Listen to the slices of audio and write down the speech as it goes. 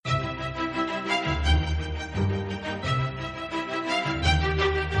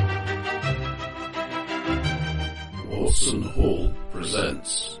Watson Hall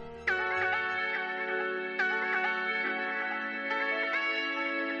presents.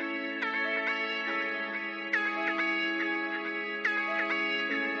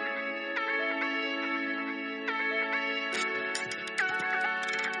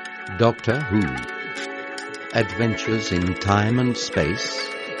 Doctor Who. Adventures in Time and Space.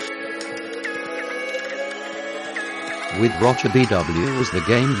 With Roger B.W. as the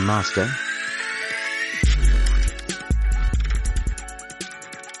Game Master.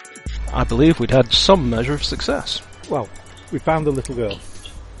 I believe we'd had some measure of success. Well, we found the little girl.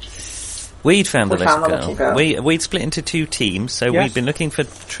 We'd found the little little girl. girl. We'd split into two teams, so Yes. we'd been looking for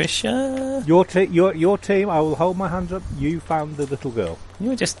Tricia. Your team, I will hold my hands up, you found the little girl. You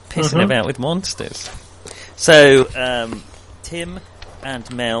were just pissing about with monsters. So, Tim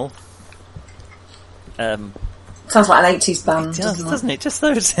and Mel. Sounds like an 80s band, It does, doesn't doesn't it? Just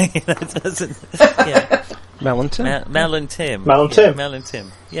those. It doesn't. Yeah. Mel and Tim. Mel and Tim. Mel and Yeah, Tim. Mel and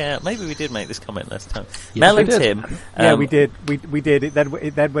Tim. Yeah, maybe we did make this comment last time. Yes, Mel we and did. Tim. Yeah, we did. We did. It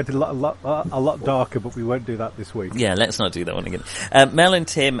then went a lot darker, but we won't do that this week. Yeah, let's not do that one again. Mel and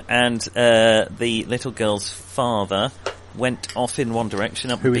Tim and the little girl's father went off in one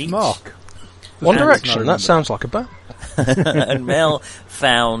direction up Who the is beach. Mark? One And- Direction, that sounds like a band. And Mel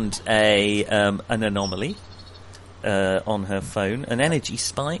found an anomaly on her phone, an energy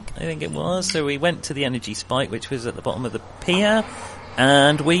spike, I think it was. So we went to the energy spike, which was at the bottom of the pier,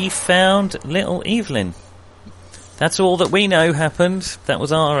 and we found little Evelyn. That's all that we know happened. That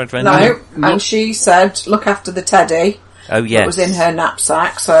was our adventure. No, and she said, look after the teddy Oh, yes. that was in her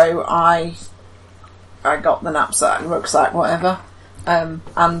knapsack, so I got the knapsack, rucksack, whatever, and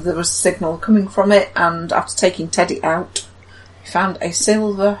there was a signal coming from it, and after taking Teddy out, we found a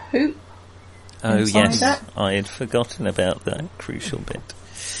silver hoop. Oh, inside yes. it. I had forgotten about that crucial bit.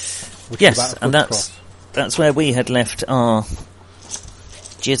 Which is Yes, about a and foot that's where we had left our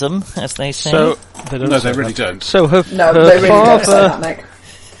jism, as they say. So they don't No, say they really that. don't. So her, No, her they really don't say father, that, Nick.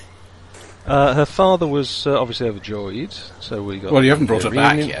 her father was obviously overjoyed. So we got. Well, you haven't brought the her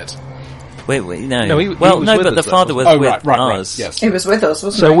back reunion. yet. Wait, no. No, he well, was no, with but us, the though, father was Oh, with right, us. yes. He was with us,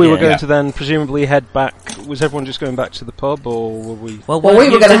 wasn't So he? we were Yeah. going to then presumably head back. Was everyone just going back to the pub, or were we? Well, Well, we were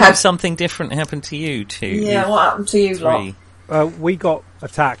you gonna didn't have- something different happen to you two. Yeah, you what happened to you lot? three. We got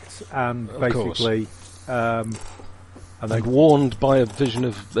attacked and Of basically, and they And warned by a vision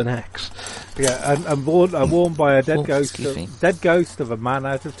of an axe. and warned by a Oh, excuse me. dead ghost of a man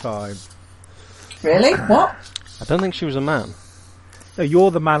out of time. Really? What? I don't think she was a man. No,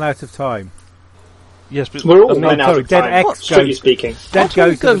 you're the man out of time. Yes, but We're all I mean, men out sorry, of dead time, ex strictly ghost. speaking. Dead What?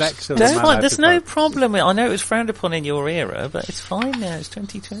 ghost of an Ghost ex of a dead? man It's fine. out There's of no time. problem. I know it was frowned upon in your era, but it's fine now. It's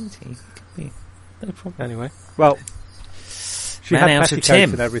 2020. It could be no problem. anyway. Well, she Man had out of petticoats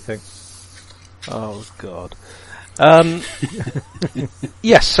Tim. and everything. Oh God.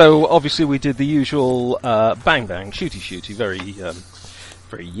 Yes, so obviously we did the usual bang bang shooty shooty, very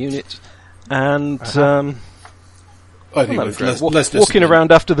unit, and I think well, we've no, less walking discipline.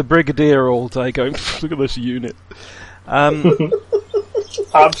 around after the Brigadier all day, going look at this unit.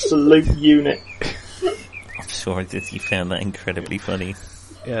 Absolute unit. I'm sorry that you found that incredibly funny.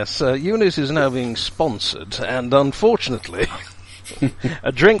 Yes, unit is now being sponsored, and unfortunately,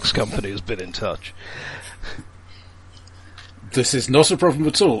 a drinks company has been in touch. This is not a problem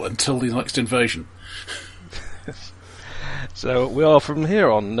at all until the next invasion. So we are from here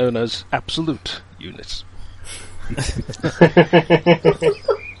on known as Absolute Units.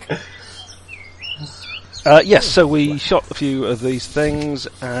 Yes, so we shot a few of these things,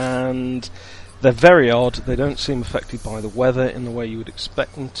 and they're very odd. They don't seem affected by the weather in the way you would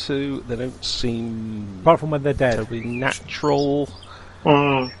expect them to. They don't seem Apart from when they're dead. terribly natural.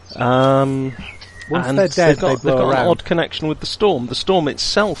 Mm. Once And they're dead, they've got they blow an around. odd connection with the storm. The storm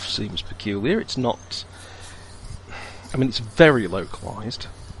itself seems peculiar. It's not. I mean, it's very localised.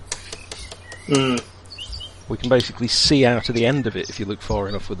 Mm. We can basically see out of the end of it if you look far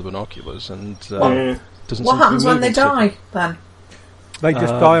enough with the binoculars, and Yeah. doesn't What seem to be happens when they moving so- die, then? They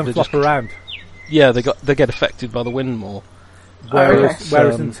just die and they flop just- around. Yeah, they get affected by the wind more. Whereas,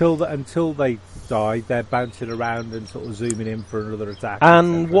 Okay. until they die, they're bouncing around and sort of zooming in for another attack.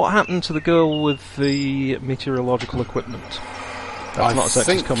 And what happened to the girl with the meteorological equipment? That's I not a sexist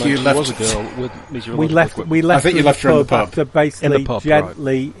think comment. you She left- was a girl with meteorological We left. equipment. We left. I think you in left her in the pub. after basically In the pub,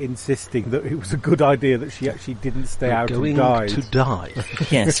 gently insisting that it was a good idea that she actually didn't stay You're out going and die. to die.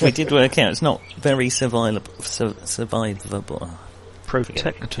 Yes, we did work out. It's not very survivable.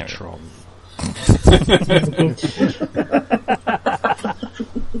 Protectatron.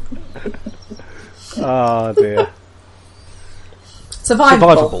 Oh dear.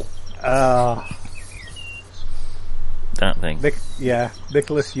 Survivable. Survivable.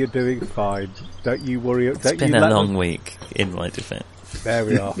 Nicholas, you're doing fine. Don't you worry. It's been a long week, in my defence. There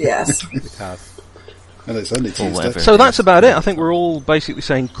we are. Yes. It has. And it's only Tuesday. whatever. So that's about it. I think we're all basically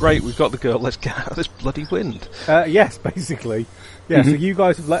saying, great, we've got the girl, let's get out of this bloody wind. Yes, basically. Yeah, so you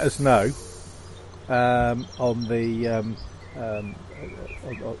guys have let us know on the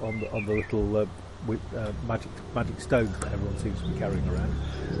little magic stones that everyone seems to be carrying around.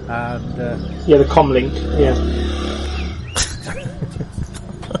 And Yeah, the comlink. Yeah.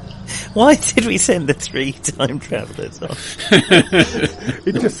 Why did we send the 3 time travellers off?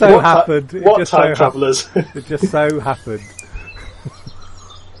 it just so happened. What time travellers? It just so happened.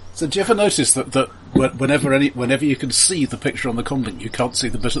 So do you ever notice that whenever you can see the picture on the comlink, you can't see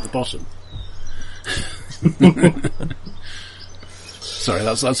the bit at the bottom? Sorry,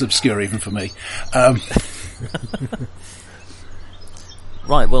 that's obscure even for me.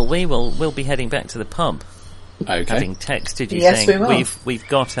 Right, well, we'll be heading back to the pub. Okay. Having texted you Yes, saying we will. we've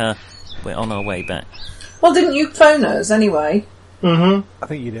got we're on our way back. Well, didn't you phone us anyway? Mm-hmm. I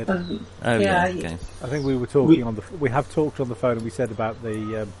think you did. Oh Yeah, yeah, okay. I think we were talking we have talked on the phone, and we said about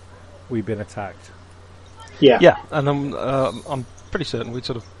the we've been attacked. Yeah. Yeah, and I'm pretty certain we'd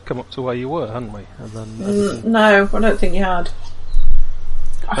sort of come up to where you were, hadn't we? And then No, I don't think you had.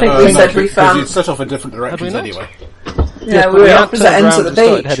 I think we No, said we because found. you'd set off in different Had we directions not? anyway. Yeah, but we were had opposite turned ends around of the and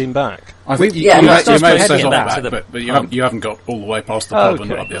started beach. heading back. I think Yeah, you we may started have set heading off back back, to the but you pub. haven't got all the way past the Oh, pub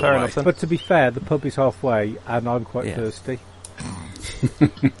and okay, up the fair other way. enough then. But to be fair, the pub is halfway, and I'm quite Yeah. thirsty,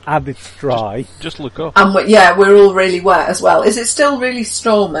 and it's dry. Just look up. And we're all really wet as well. Is it still really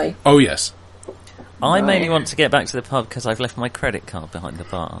stormy? Oh yes. I mainly want to get back to the pub because I've left my credit card behind the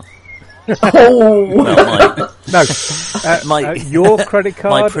bar. Oh, Well, No, my your credit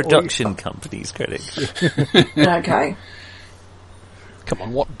card. my or- production company's credit card. okay. Come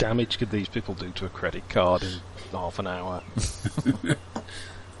on, what damage could these people do to a credit card in half an hour?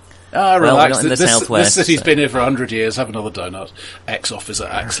 Ah, Well, we're relax. not in the This Southwest, city's so- been here for 100 years. Have another donut. Ex-officer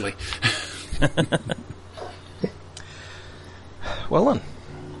Axley. Well then.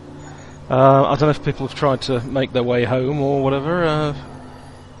 I don't know if people have tried to make their way home or whatever,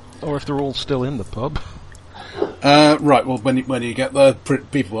 or if they're all still in the pub. Right, well, when you get there,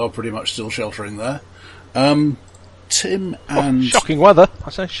 people are pretty much still sheltering there. Tim and Shocking weather, I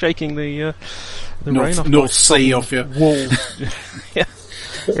say, shaking the rain off North Sea off you. wool. Yeah.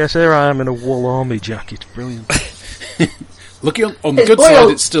 Yes, here I am in a wool army jacket. Brilliant. Looking on the It's good boiled. side,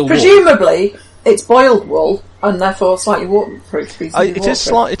 it's still warm. Presumably, it's boiled wool and therefore slightly waterproof. It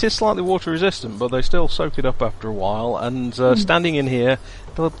is slightly water resistant, but they still soak it up after a while. And standing in here,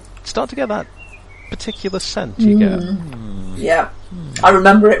 they'll start to get that particular scent you get. Yeah, I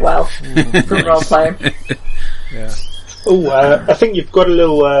remember it well from role playing. Yeah. Oh, I think you've got a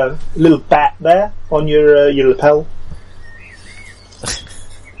little bat there on your lapel.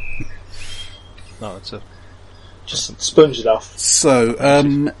 No, it's a Just sponge it off. So,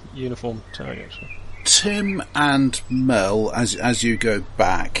 uniform tag, actually. Tim and Mel, as you go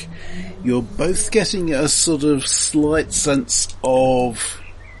back, you're both getting a sort of slight sense of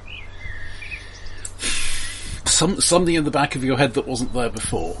something in the back of your head that wasn't there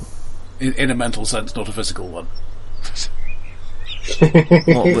before, in a mental sense, not a physical one.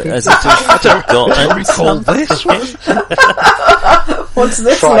 What, as if I've forgotten something? This one? What's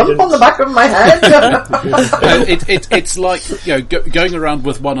this Trident. lump on the back of my head? It's like going around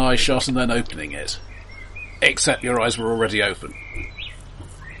with one eye shut and then opening it, except your eyes were already open.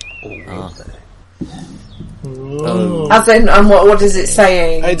 As in, and what is it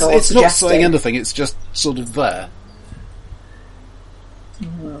saying? It's or not suggesting? saying anything. It's just sort of there.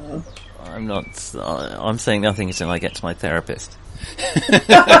 I'm not. I'm saying nothing until I get to my therapist.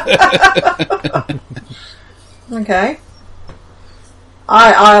 Okay.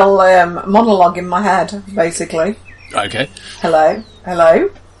 I'll monologue in my head, basically. Okay. Hello? Hello?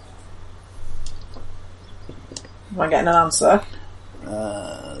 Am I getting an answer?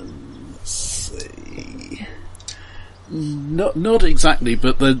 Let's see. Not exactly,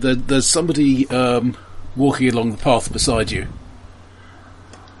 but there's somebody walking along the path beside you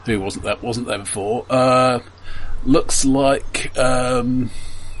who wasn't there before. Looks like one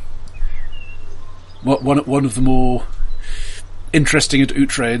of the more interesting and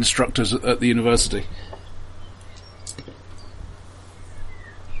outre instructors at the university.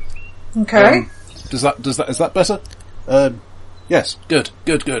 Okay. Is that better? Yes. Good.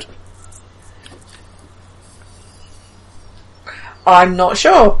 I'm not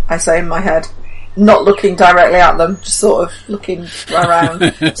sure, I say in my head. Not looking directly at them, just sort of looking around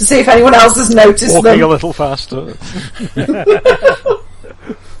to see if anyone else has noticed Walking a them. little faster.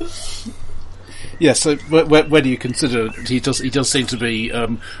 Yeah, so where do you consider he does seem to be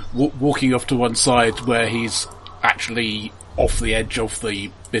walking off to one side where he's actually off the edge of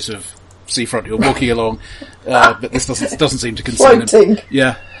the bit of seafront you're walking along, but this doesn't seem to concern Floating. him.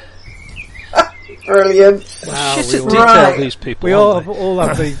 Yeah. Brilliant. Wow, Shit we at all, detail, Right. these people. we aren't all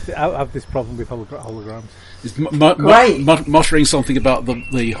they? have this problem with holograms. Is Great. muttering something about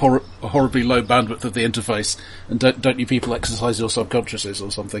the horribly low bandwidth of the interface, and don't you people exercise your subconsciouses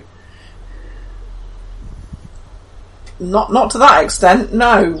or something? Not to that extent,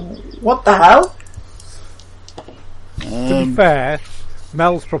 no. What the hell? To be fair,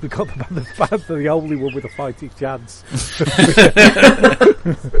 Mel's probably got the only one with a fighting chance.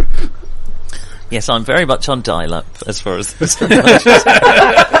 Yes, I'm very much on dial-up as far as this.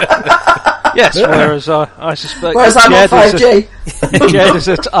 Yes, whereas I suspect Whereas I'm on Jed 5G. Jed is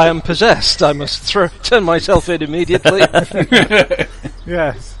that I am possessed. I must turn myself in immediately.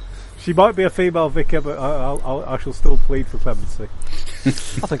 Yes. She might be a female vicar, but I shall still plead for clemency. I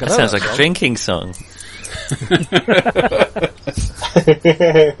think I That know sounds that like a song. drinking song.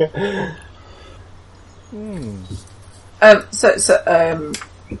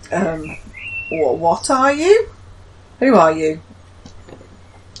 What are you? Who are you?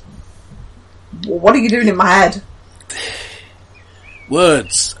 What are you doing in my head?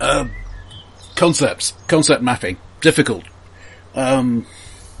 Words, concepts, concept mapping, difficult.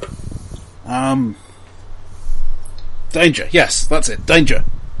 Danger. Yes, that's it. Danger.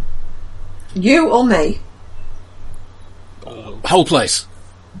 You or me? Whole place.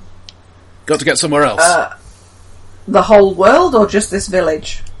 Got to get somewhere else. The whole world or just this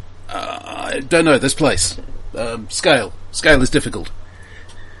village? I don't know, this place. Scale. Scale is difficult.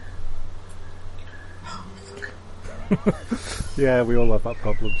 Yeah, we all have that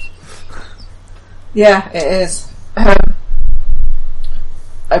problems. Yeah, it is.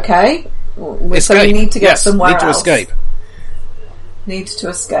 Okay. So we Escape. need to get Yes, somewhere need to else. escape. Need to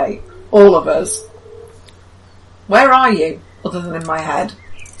escape. All of us. Where are you, other than in my head?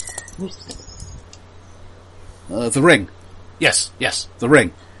 The ring. Yes, the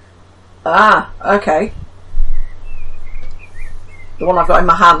ring. Ah, okay. The one I've got in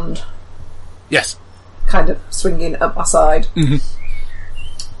my hand, Yes. kind of swinging up my side.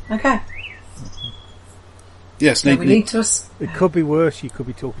 Mm-hmm. Okay. Yes, So we need to... It could be worse. You could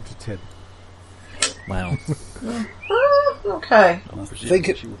be talking to Tim. Wow. Okay. I presume Think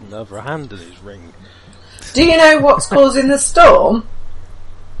it- she wouldn't have her hand in his ring. Do you know what's causing the storm?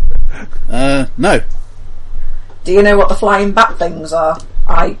 No. Do you know what the flying bat things are?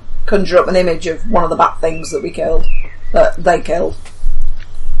 I conjure up an image of one of the bat things that we killed. That they killed.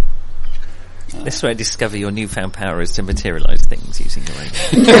 This is where I discover your newfound power is to materialise things using your own.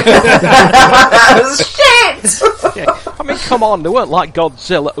 Shit! Yeah. I mean, come on, they weren't like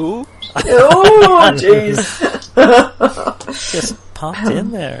Godzilla. Ooh. Oh, jeez. Just popped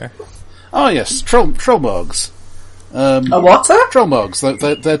in there. Oh yes, trollmogs. A what?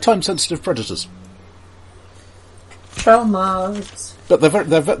 Trollmogs. They're time-sensitive predators, Troll mugs. but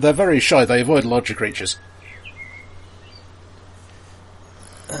they're very shy. They avoid larger creatures.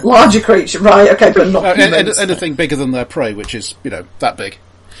 Larger creature, right, okay, but not humans. Anything bigger than their prey, which is that big.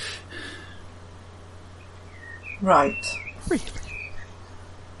 Right.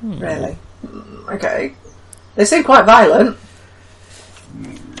 Really? Okay. They seem quite violent.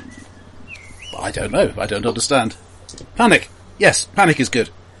 I don't know. I don't understand. Panic. Yes, panic is good.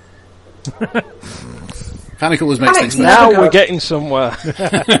 Panic always makes Panic's things never better. Now we're good. getting somewhere.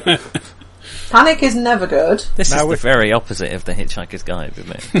 Panic is never good. This Now is we- the very opposite of the Hitchhiker's Guide,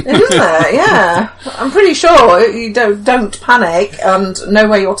 isn't it? Isn't it? Yeah. I'm pretty sure you don't panic and know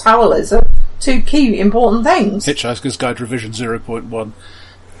where your towel is are two key important things. Hitchhiker's Guide Revision 0.1.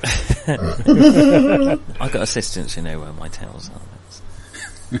 I've got assistants who know where my towels are.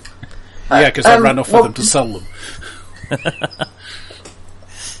 Yeah, because I ran off with them to sell them.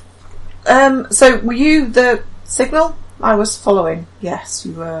 So were you the signal I was following? Yes,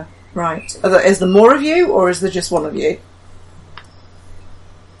 you were. Right. Is there more of you, or is there just one of you?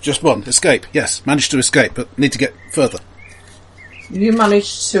 Just one. Escape. Yes, managed to escape, but need to get further. You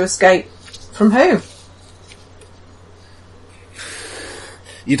managed to escape from who?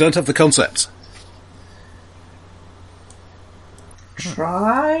 You don't have the concepts.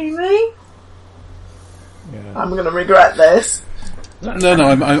 Try me? Yeah. I'm going to regret this. No,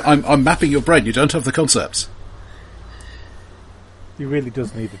 I'm mapping your brain. You don't have the concepts. He really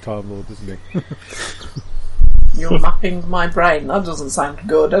does need the Time Lord, doesn't he? You're mapping my brain. That doesn't sound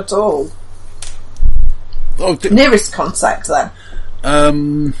good at all. Oh, Nearest concept,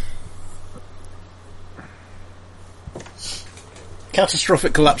 then.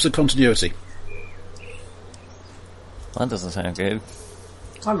 Catastrophic collapse of continuity. That doesn't sound good.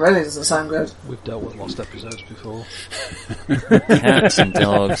 That really doesn't sound good. We've dealt with lost episodes before. Cats and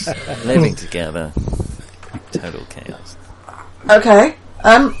dogs living together. Total chaos. Okay.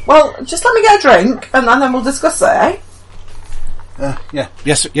 Well, just let me get a drink, and then we'll discuss it, eh? Yeah.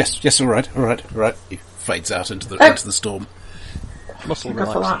 Yes. All right. He fades out into the storm. Muscle Go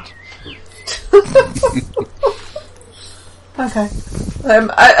for relaxant. Okay.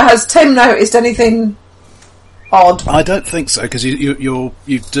 Has Tim noticed anything odd? I don't think so, because you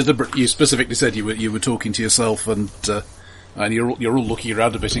specifically said you were talking to yourself, and you're all looking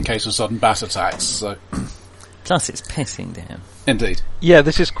around a bit in case of sudden bat attacks. So, Plus, it's pissing down. indeed. Yeah,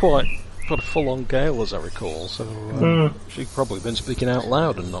 this is quite a full-on gale, as I recall. So she'd probably been speaking out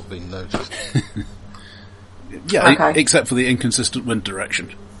loud and not been noticed. Yeah, Okay. except for the inconsistent wind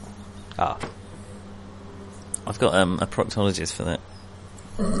direction. Ah, I've got a proctologist for that.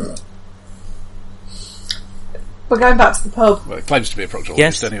 We're going back to the pub. Well, it claims to be a proctologist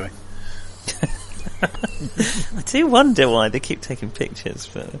Yes. anyway. I do wonder why they keep taking pictures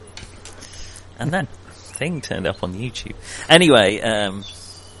for... And that thing turned up on YouTube. Anyway,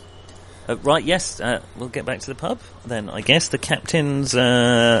 right, yes, we'll get back to the pub. Then I guess the captain's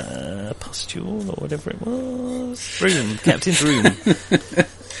pustule, or whatever it was. Room. Captain's room.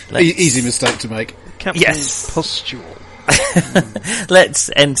 Easy mistake to make. Captain's Yes. pustule. Let's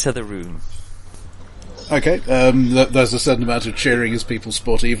enter the room. Okay, there's a certain amount of cheering as people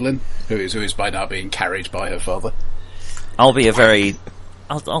spot Evelyn, who is by now being carried by her father. I'll play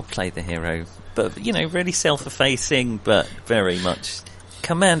the hero, but really self-effacing, but very much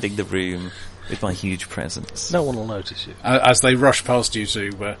commanding the room with my huge presence. No one will notice you. As they rush past you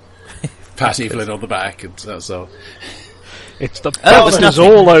to pat Evelyn on the back, and so. It's the there's bastards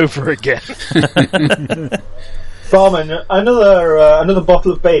nothing. all over again. Barman, another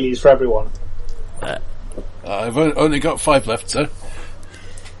bottle of Baileys for everyone. I've only got 5 left, sir.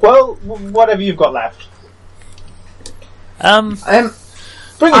 Well, whatever you've got left. I'm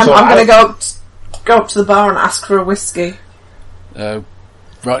Bring it going to go up to the bar and ask for a whiskey. Right,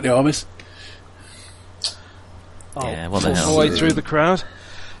 the armies. Yeah, what the Force hell? my way through the crowd.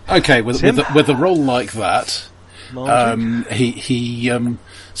 Okay, with Tim? a roll like that, he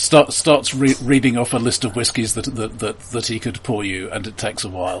starts reading off a list of whiskies that he could pour you, and it takes a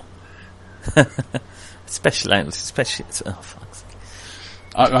while. Special. Oh, fuck's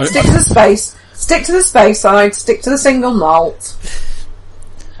sake. Stick to the space. Stick to the space side. Stick to the single malt.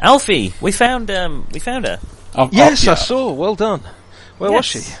 Alfie, we found her. Yes, yeah. I saw. Well done. Where was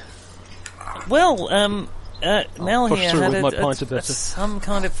she? Well, Mel push here through had with my pint of bitter. some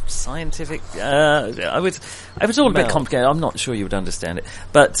kind of scientific. It was all a bit Mel. complicated. I'm not sure you would understand it,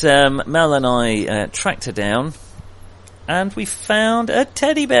 but Mel and I tracked her down, and we found a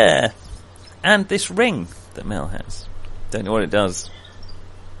teddy bear and this ring that Mel has. Don't know what it does.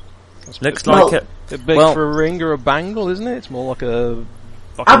 Looks like Well, a. A bit big Well- for a ring or a bangle, isn't it? It's more like a...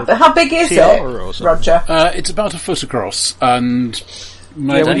 How big is tiara or it, something. Roger? It's about a foot across, and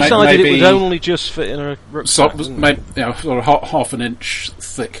Yeah, we decided it would only just fit in a rucksack. didn't it? sort of half an inch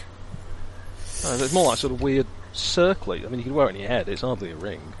thick. It's more like sort of weird circly. I mean, you can wear it on your head. It's hardly a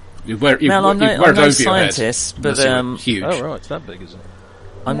ring. You wear it Mel, I'm over no your head. scientist, but That's huge. Oh, right. It's that big, is it?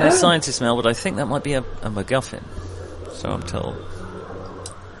 I'm no scientist, Mel, but I think that might be a MacGuffin. So I'm told.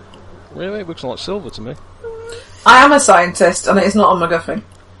 Really? It looks like silver to me. I am a scientist, and it's not a MacGuffin.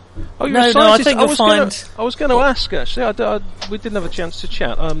 Oh, you're No, a no, scientist? I think you'll find- I was going to ask, actually. We didn't have a chance to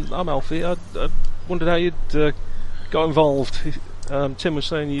chat. I'm Alfie. I wondered how you'd got involved. Tim was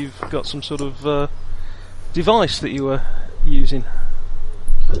saying you've got some sort of device that you were using.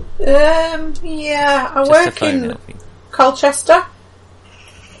 Yeah, I Just a work phone, in Alfie. Colchester,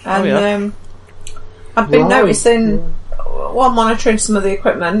 and yeah. I've been Right, noticing, while monitoring some of the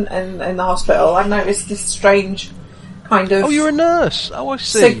equipment in the hospital, I've noticed this strange kind of Oh, you're a nurse. Oh, I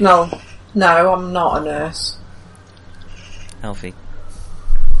see. signal. No, I'm not a nurse. Alfie.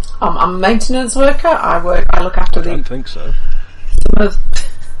 I'm a maintenance worker. I look after I don't the. think so. some of-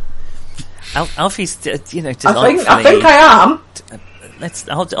 Alfie's, delightfully. I think I am.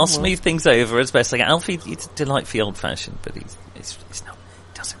 I'll smooth things over as best I can. Alfie, he's delightfully old-fashioned, but he's not.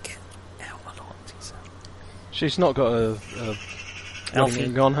 Doesn't get out a lot. She's not got a Alfie.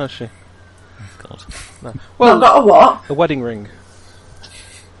 wedding ring on, has she? God. No. Well, I've got a what? A wedding ring.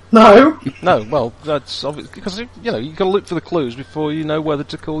 No. No, well, that's obvious because you've got to look for the clues before you know whether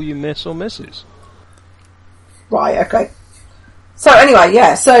to call you Miss or Mrs. Right. Okay. So anyway,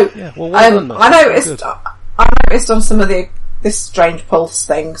 yeah. So Yeah, well, well done, I Miss. noticed. Good. I noticed on some of this strange pulse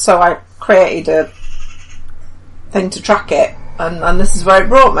thing. So I created a thing to track it, and this is where it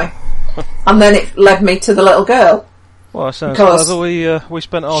brought me. And then it led me to the little girl. Well, that sounds Because clever. We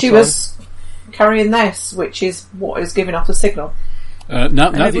spent our she time. was carrying this, which is what is giving off the signal. Now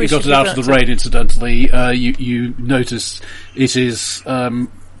that maybe we you got should it out give of the that raid, incidentally, you notice it is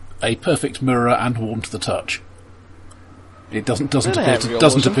a perfect mirror and warm to the touch. It doesn't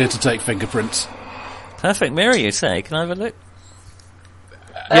appear to take fingerprints. Perfect mirror, you say? Can I have a look?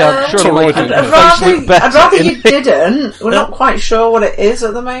 Yeah, I'm sure I'd I'd rather you didn't. We're not quite sure what it is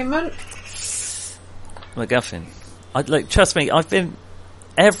at the moment. MacGuffin. Trust me,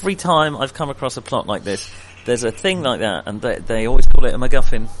 every time I've come across a plot like this, there's a thing like that, and they always call it a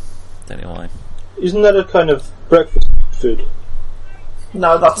MacGuffin. Don't know why. Isn't that a kind of breakfast food?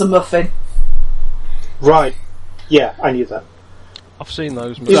 No, that's a muffin. Right. Yeah, I knew that. I've seen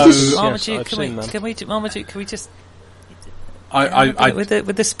those. this- Marmaduke, I've seen them. can we just I with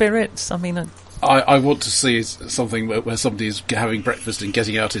the spirits? I mean, I want to see something where somebody is having breakfast and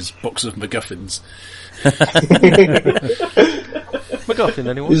getting out his box of MacGuffins. MacGuffin,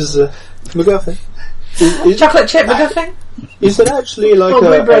 anyone? Is MacGuffin? Is, Chocolate chip McGuffin? is that actually like Or a?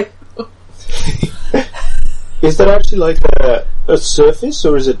 blueberry? Is that actually like a surface,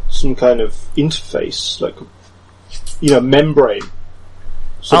 or is it some kind of interface, like membrane?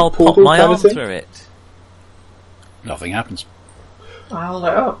 Some I'll pop portal my kind arm of thing? through it. Nothing happens. I'll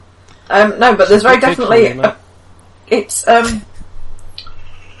look it up. No, but there's very Good definitely. for you, mate. It's You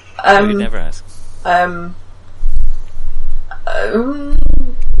never ask.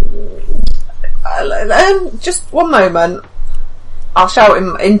 Just one moment. I'll shout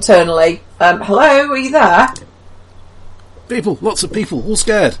him internally. Hello, are you there? People, lots of people, all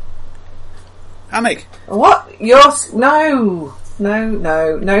scared. Panic. What? No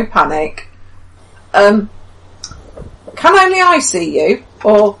panic. Can only I see you,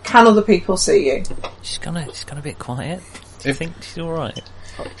 or can other people see you? She's gone a bit quiet. Do you think she's all right?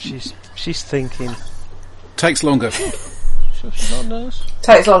 She's thinking. Takes longer. Sure she's not a nurse?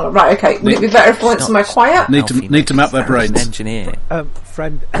 Takes longer. Right, okay. Would it be better if I went somewhere quiet? Need to map their brains. Engineer.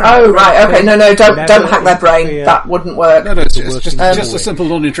 Friend. Oh, right, okay. No, don't Never hack their brain. interfere. That wouldn't work. No, it's just Working a simple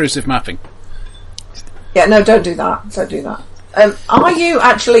non-intrusive mapping. Yeah, no, don't do that. Don't do that. Are you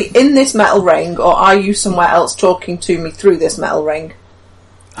actually in this metal ring, or are you somewhere else talking to me through this metal ring?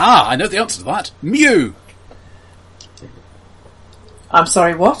 Ah, I know the answer to that. Mew! I'm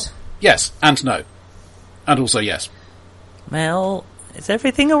sorry, what? Yes, and no. And also yes. Mel, is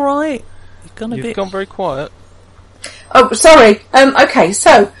everything all right? You've gone very quiet. Oh, sorry. Okay,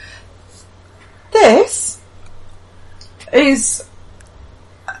 so this is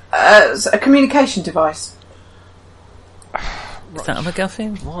a communication device. Is that a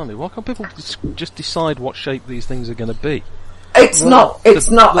MacGuffin? Blimey, why can't people just decide what shape these things are going to be? It's not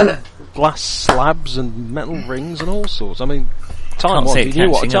Glass slabs and metal rings and all sorts. I mean, time Can't was see it you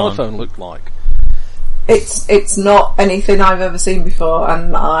knew what a catching on. telephone looked like. It's not anything I've ever seen before,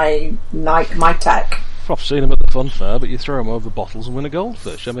 and I like my tech. I've seen them at the fun fair, but you throw them over bottles and win a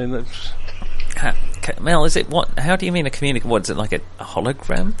goldfish. I mean, Mel, is it what? How do you mean a communicator? What is it, like a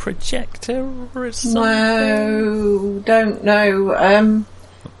hologram projector or something? No, don't know. Okay.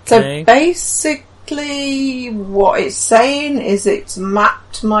 So basically, what it's saying is it's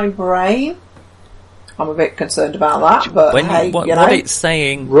mapped my brain. I'm a bit concerned about that, but hey, what you know. it's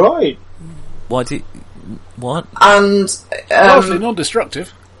saying? Right. What? And Largely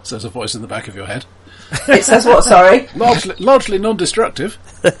non-destructive, says a voice in the back of your head. it says what? Sorry. Largely non-destructive.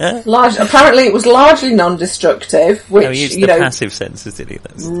 Apparently, it was largely non-destructive, which he used you the know passive sensors, did he?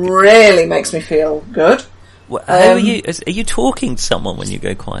 really makes me feel good. How are you? Are you talking to someone when you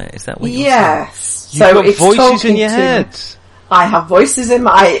go quiet? Is that what you're Yes. you've So got it's voices talking in your to- head. I have voices in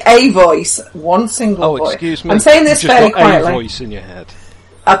a voice, one single Oh, voice. excuse me. I'm saying this You've just fairly got a quietly. voice in your head.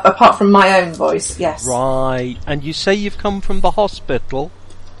 Apart from my own voice, yes. Right. And you say you've come from the hospital.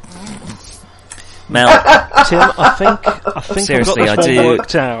 Mel, Tim, I think Seriously, I've got I this do- one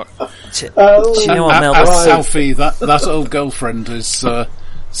worked out. do you know what, Mel? Alfie, that old girlfriend is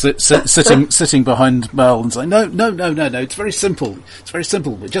sitting behind Mel and saying, no, it's very simple. It's very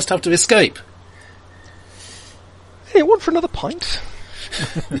simple. We just have to escape. Hey, one for another pint?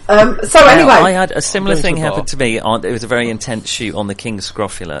 So anyway, I had a similar Going to thing the happen bar. to me. It was a very intense shoot on the King's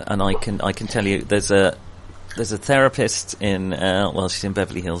Scrofula, and I can tell you there's a therapist in she's in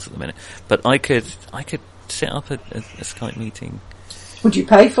Beverly Hills at the minute, but I could set up a Skype meeting. would you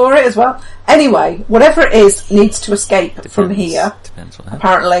pay for it as well? Anyway, whatever it is needs to escape from here, Depends what happens.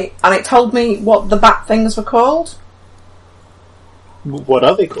 apparently. And it told me what the bat things were called. What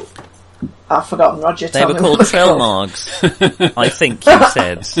are they called? I've forgotten, Roger. They tell were me called what they're Trellmargs. I think you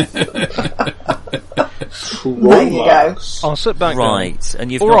said. There you go. Trollarks. I'll sit back Right,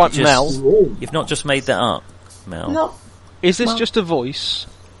 and you've All not right, just Mel. Whoa. you've not just made that up. Mel? No. Is this Well- just a voice?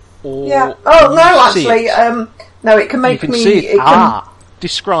 Or Yeah. Oh can no, you see actually, it? no. It can You make can me. see it. It can.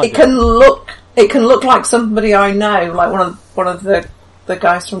 Describe It can look. It can look like somebody I know, like one of the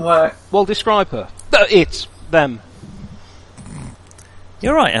guys from work. Well, describe her. Them.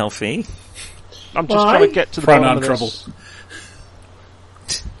 You're right, Alfie. I'm just Why? trying to get to the Pronoun bottom of trouble. this.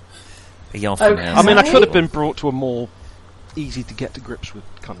 The Alfie Okay. now. I mean, I Right. could have been brought to a more easy to get to grips with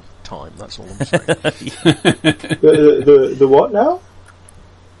kind of time. That's all I'm saying. The what now?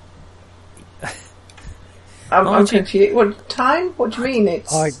 I'm confused. What time? What do you mean?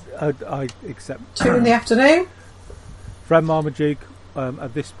 It's I accept. 2 in the afternoon. Friend Marmaduke,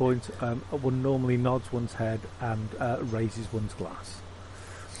 at this point, one normally nods one's head and raises one's glass.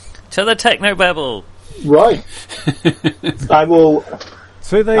 To the Technobabble. Right. I will.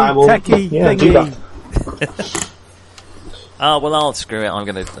 To the I will. techie Yeah, do thingy. that. Oh, well, I'll screw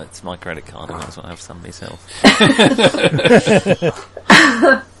it. It's my credit card. I might as well have some myself.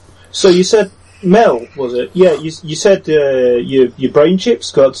 So you said Mel, was it? Yeah. You said your brain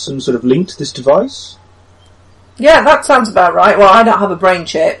chip's got some sort of link to this device. Yeah, that sounds about right. Well, I don't have a brain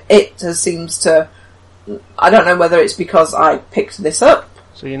chip. It seems to. I don't know whether it's because I picked this up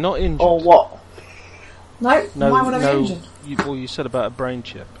So you're not injured. or what. No, no, why would I be no. injured? You said about a brain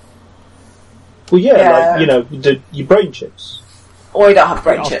chip. Well, yeah, Yeah. like your brain chips. Or I don't have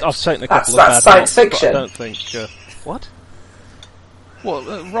brain chips. I've taken a That's couple of bad science knocks, but fiction. I don't think. What?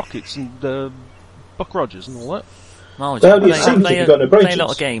 Well, rockets and Buck Rogers and all that. Marmaduke, Well, you seem to have got no brain play a lot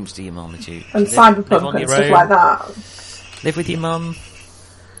chips. of games, do you, Marmaduke? And Do you live on cyberpunk and your stuff own? like that. Live with your mum?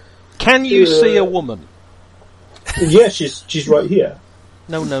 Can you see a woman? Yeah, she's right here.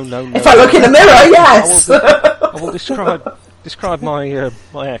 No. If I look in the mirror, yes. I will describe my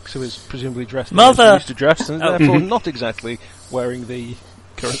my ex, who is presumably dressed as Mother! she used to dress, and Oh. therefore not exactly wearing the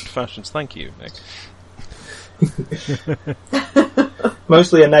current fashions. Thank you, Nick.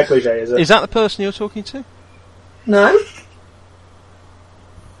 Mostly a negligee, is it? Is that the person you're talking to? No?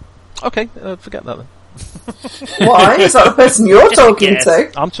 Okay, forget that then. Why? Is that the person you're Just a talking guess.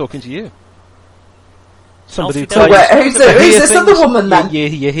 to? I'm talking to you. Somebody who So plays. wait, who's you hear this other things- woman then?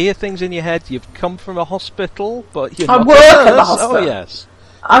 You hear things in your head. You've come from a hospital, but you're I not work a at the nurse. hospital. Oh yes.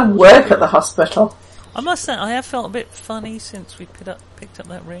 I work at the hospital. I must say, I have felt a bit funny since we picked up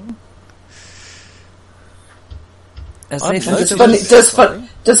that ring. As I've if noticed Does it's funny,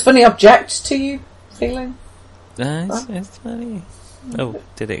 does funny object to you feeling? It's funny. Oh,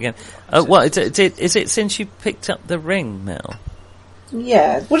 did it again. What, is it since you picked up the ring, Mel?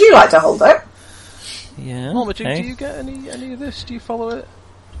 Yeah. Would you like to hold it? Yeah. Marmaduke, okay. do you get any of this? Do you follow it?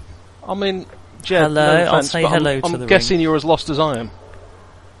 I mean, Jed, Hello, no I'll offence, say but hello I'm to the guessing ring. you're as lost as I am.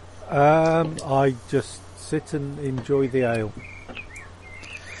 I just sit and enjoy the ale.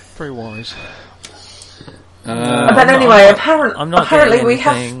 Very wise. But anyway, I'm not apparently getting we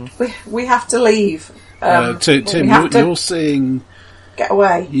anything. we have to leave. Tim, we have you're to seeing. get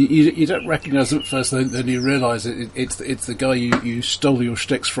away. You don't recognise him at first, then you realise it's the guy you stole your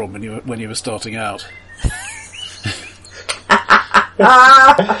shticks from when you were starting out.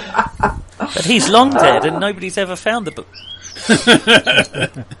 But he's long dead and nobody's ever found the book.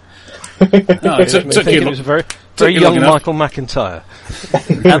 No, it took I think you it was a long- very you long young enough. Michael McIntyre.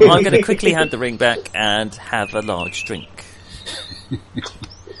 I'm going to quickly hand the ring back and have a large drink.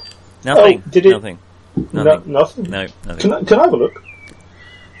 Nothing. Oh, did it- Nothing. Nothing. No, nothing. Can I have a look?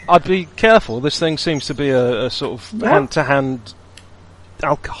 I'd be careful. This thing seems to be a sort of hand-to-hand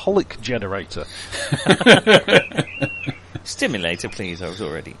alcoholic generator. Stimulator, please. I was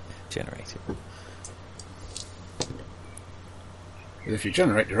already generated. If you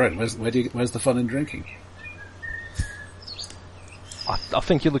generate your own, where's the fun in drinking? I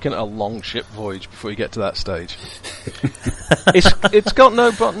think you're looking at a long ship voyage before you get to that stage. It's got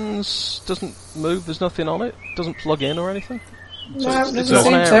no buttons, doesn't move, there's nothing on it, doesn't plug in or anything. No, it's doesn't all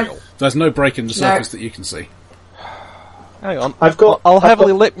seem to. aerial. There's no break in the surface that you can see. Hang on, I've I'll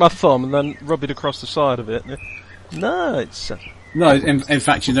heavily got- lick my thumb and then rub it across the side of it. No, it's No, in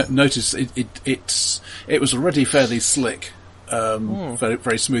fact, you notice it was already fairly slick, very,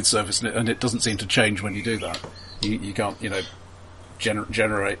 very smooth surface, and it doesn't seem to change when you do that. You can't,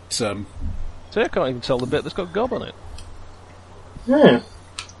 generate. see, I can't even tell the bit that's got gob on it. Yeah.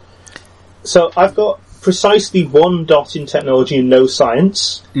 So I've got precisely one dot in technology and no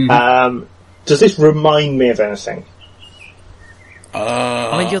science. Does this remind me of anything?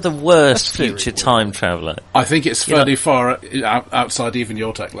 I mean, you're the worst That's very future weird. time traveller. I think it's fairly far outside even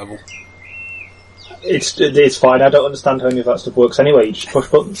your tech level. It's fine. I don't understand how any of that stuff works anyway. You just push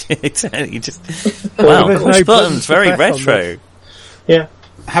buttons. You just wow, there's push no buttons, buttons to very press on retro. this. Yeah.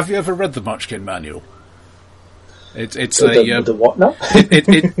 Have you ever read the Munchkin Manual? It's The what now?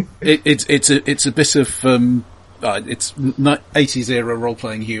 it's a bit of it's 80s era role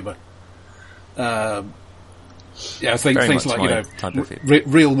playing humour. Things much like my type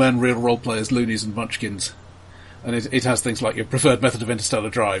of real men, real role players, loonies and munchkins, and it has things like your preferred method of interstellar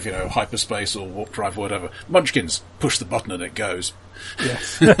drive, hyperspace or warp drive or whatever. Munchkins, push the button and it goes.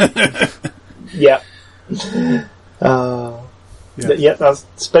 Yes. Yeah.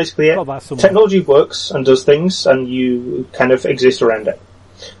 That's basically it. Got that somewhere. Technology works and does things, and you kind of exist around it.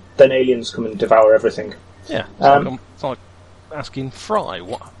 Then aliens come and devour everything. Yeah, it's like asking Fry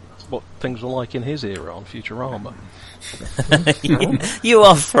what things were like in his era on Futurama. You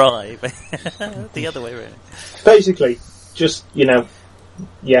are Fry. The other way around. Basically, just, with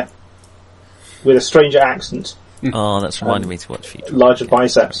a stranger accent. Oh, that's reminded me to watch Futurama. Larger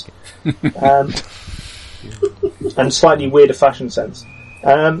biceps. And slightly weirder fashion sense.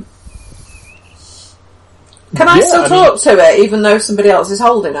 Can I still talk to it, even though somebody else is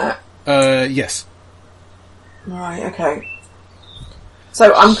holding it? Yes. Right, okay.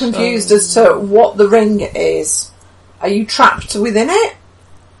 So I'm confused as to what the ring is. Are you trapped within it?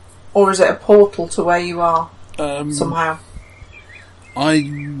 Or is it a portal to where you are, somehow? I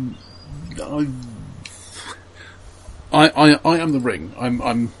am the ring.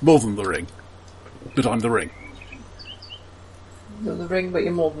 I'm more than the ring. But I'm the ring. You're the ring, but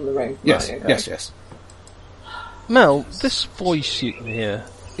you're more than the ring. Yes, right, okay. yes. Mel, this voice you can hear,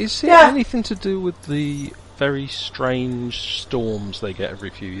 is it Yeah. anything to do with the very strange storms they get every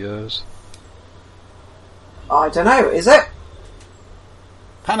few years? I don't know, is it?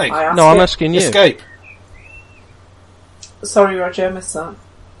 Panic. I ask No, I'm it. asking you. Escape. Sorry, Roger, I missed that.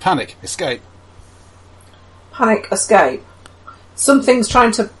 Panic. Escape. Panic, escape. Something's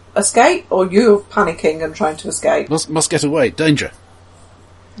trying to escape, or you're panicking and trying to escape? Must get away. Danger.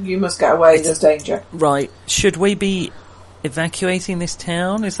 You must get away, there's danger. Right. Should we be evacuating this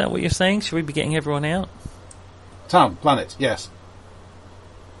town? Is that what you're saying? Should we be getting everyone out? Town. Planet. Yes.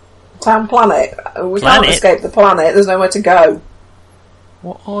 Town planet. We Planet? can't escape the planet, there's nowhere to go.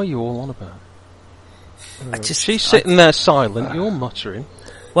 What are you all on about? She's sitting there silent, you're muttering.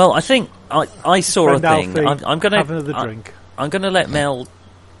 Well, I think I saw Friend a thing. Alfie, I'm going have another drink. I'm going to let Mel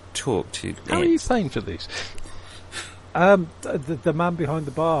talk to How are it. you paying for these? The man behind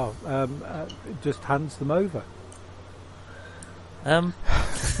the bar just hands them over.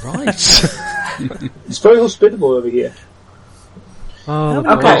 Right. It's very hospitable over here. Oh, How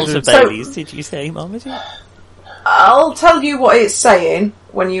many Okay, bottles of so- Baileys did you say, Marmaduke? I'll tell you what it's saying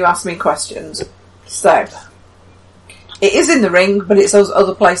when you ask me questions. So, it is in the ring, but it's those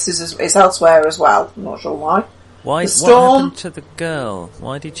other places, it's elsewhere as well. I'm not sure why. Why? The What storm- happened to the girl?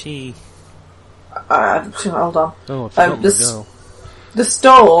 Why did she? Hold on. Oh, I've forgotten this- the girl. The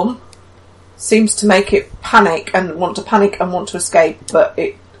storm seems to make it panic and want to escape, but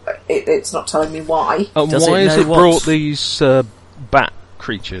it's not telling me why. And Does why it has know it what- brought these bat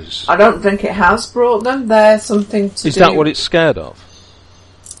creatures? I don't think it has brought them. There's something to do. Is that what it's scared of?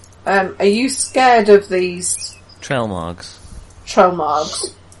 Are you scared of these Trellmargs.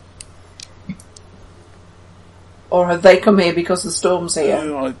 Trellmargs? Or have they come here because the storm's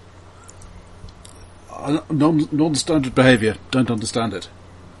here? Non-standard behaviour. Don't understand it.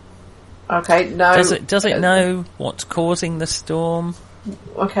 Okay, no. Does it know what's causing the storm?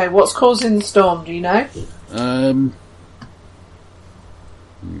 Okay, what's causing the storm, do you know?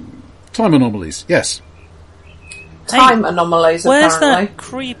 Time anomalies. Yes. Time anomalies, Where's apparently. that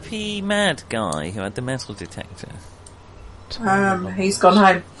creepy mad guy who had the metal detector? He's gone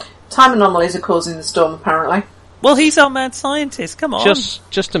home. Time anomalies are causing the storm, apparently. Well, he's our mad scientist. Come on.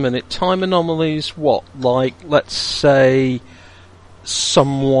 Just a minute. Time anomalies. What? Like, let's say,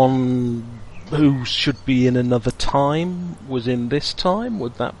 someone who should be in another time was in this time.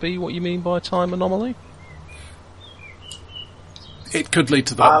 Would that be what you mean by time anomaly? It could lead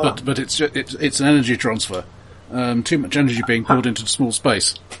to that, but it's an energy transfer. Too much energy being poured into small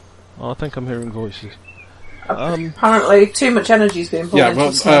space. Oh, I think I'm hearing voices. Apparently, too much energy is being pulled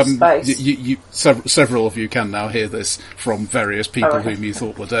into small space. Several of you can now hear this from various people whom you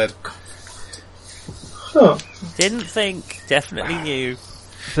thought were dead. Oh. Didn't think. Definitely knew.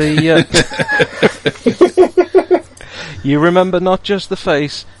 You remember not just the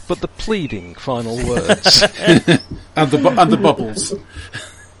face, but the pleading final words, and the bubbles.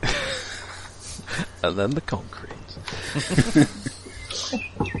 and then the concrete.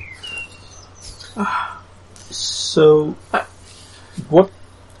 So, what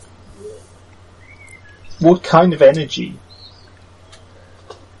kind of energy?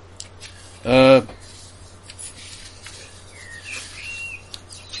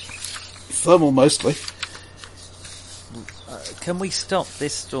 Thermal mostly. Can we stop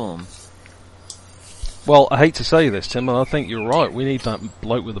this storm? Well, I hate to say this, Tim, but I think you're right. We need that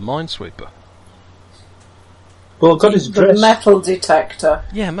bloke with the minesweeper. Well, I've got his The address. metal detector.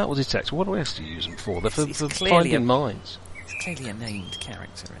 Yeah, metal detector. What else do you use them for? They're for It's clearly finding a- mines. It's clearly a named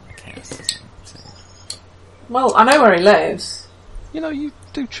character in the cast, isn't it? So- Well, I know where he lives. You know, you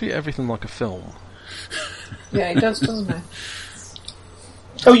do treat everything like a film. Yeah, he does, doesn't he?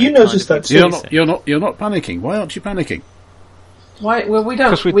 Oh, you noticed that too. You're not panicking. Why aren't you panicking? Why? Well, we don't.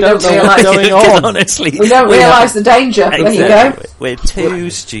 'Cause we We don't don't know what's realise. going on. Honestly, We don't realise the danger. There you go. Exactly. We're too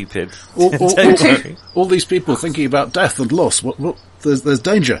stupid. All Don't worry. all these people thinking about death and loss. What? There's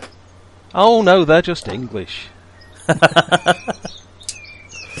danger. Oh no, they're just English.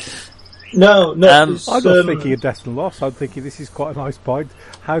 No. It's, I'm not thinking of death and loss. I'm thinking this is quite a nice point.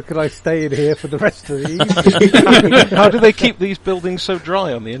 How can I stay in here for the rest of the evening? How do they keep these buildings so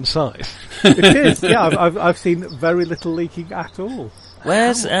dry on the inside? It is. Yeah, I've seen very little leaking at all.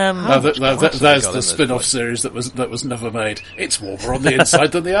 Where's There's got in the this spin-off place? series that was never made. It's warmer on the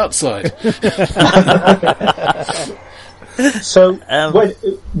inside than the outside. So, Um,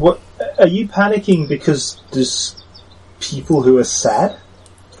 what are you panicking because there's people who are sad?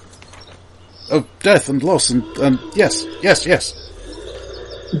 Oh, death and loss and yes. is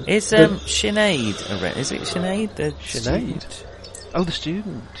Sinead around? Is it Sinead? The Sinead? Oh, the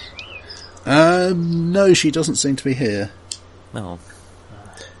student. No, she doesn't seem to be here. No.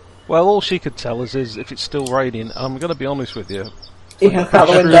 Well, all she could tell us is if it's still raining. I'm going to be honest with you. You can crack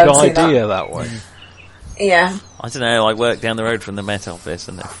the Shrewd window and see that. idea that way. Yeah. I don't know, I work down the road from the Met Office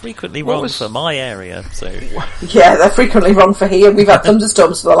and they're frequently wrong for my area, so... Yeah, they're frequently wrong for here. We've had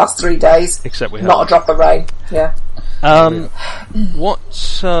thunderstorms for the last 3 days. Except we have. Not a drop of rain. Yeah. What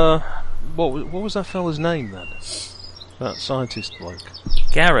was that fella's name then? That scientist bloke.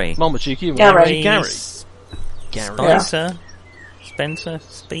 Gary. Mama Cheeky. Gary. Gary. Spencer? Spencer?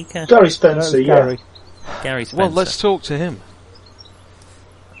 Speaker? Gary Spencer, yeah. Gary. Gary Spencer. Well, let's talk to him.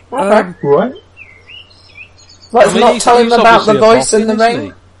 Okay. Right. Let's not he's- tell him he's about the obviously a voice in the boffin, isn't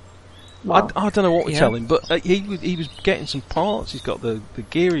ring. he? I don't know what we Yeah. tell him, but he was getting some parts. He's got the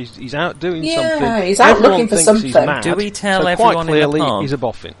gear. He's out doing Yeah, something. he's out Everyone looking for thinks he's something. mad, Do we tell so everyone quite in the clearly pub? he's a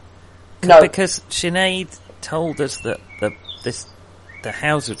boffin? No. Because Sinead told us that the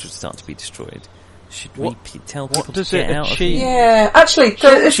house would start to be destroyed. Should we tell people What does to get it out of achieve? here? Yeah, actually,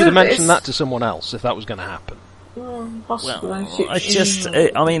 You should have mentioned that to someone else if that was going to happen. Possibly. Well, I just,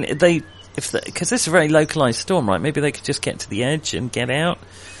 I mean, because this is a very localised storm, right? Maybe they could just get to the edge and get out.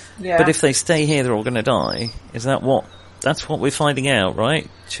 Yeah. But if they stay here, they're all going to die. Is that what? That's what we're finding out, right?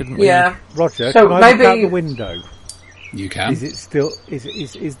 Shouldn't we? Yeah. Roger, So can I look out maybe- the window? You can. Is it still?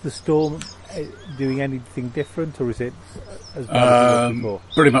 Is the storm doing anything different, or is it as bad as it was before?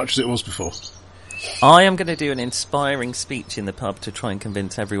 Pretty much as it was before. I am going to do an inspiring speech in the pub to try and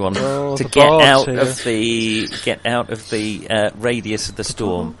convince everyone Oh, to the get bard's out here. of the radius of the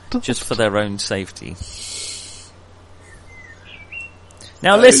storm, just for their own safety.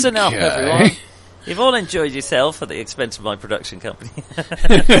 Now listen up, Okay. everyone. You've all enjoyed yourself at the expense of my production company.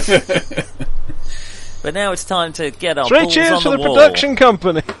 But now it's time to get our Three balls cheers on for the the wall. production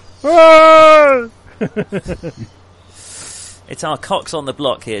company. Ah! It's our cocks on the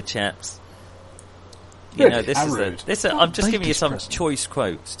block here, chaps. You know, this How is rude. I'm just giving you ladies' some present. choice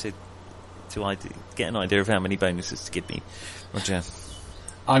quotes to get an idea of how many bonuses to give me. Roger.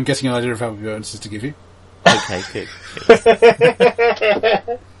 I'm getting an idea of how many bonuses to give you. Okay, good.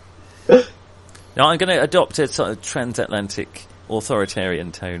 Now I'm going to adopt a sort of transatlantic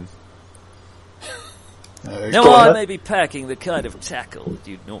authoritarian tone. Now Go on, I then. may be packing the kind of tackle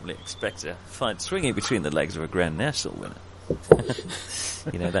you'd normally expect to find swinging between the legs of a Grand National winner.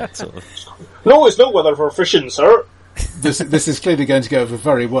 You know, that sort of... No, it's no weather for fishing, sir. This is clearly going to go over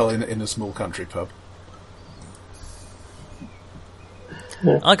very well in a small country pub.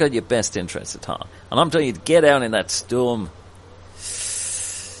 I got your best interests at heart, and I'm telling you to get out in that storm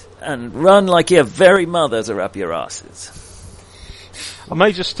and run like your very mothers are up your asses. I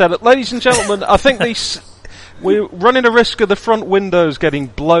may just tell it, ladies and gentlemen. I think we're running a risk of the front windows getting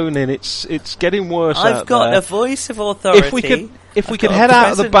blown in. It's getting worse. I've out got there. a voice of authority. If we I've could got a head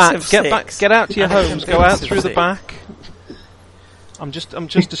out of the presence back, of six. get out to your And a homes, go out convincing through the six. back. I'm just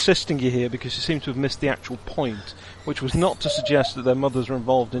assisting you here because you seem to have missed the actual point, which was not to suggest that their mothers were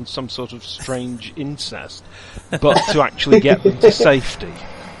involved in some sort of strange incest, but to actually get them to safety.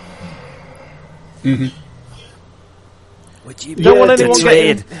 Would you Don't want to anyone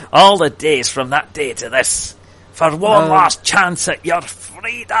trade all the days from that day to this for one last chance at your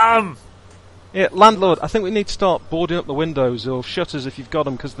freedom? Yeah, landlord, I think we need to start boarding up the windows or shutters if you've got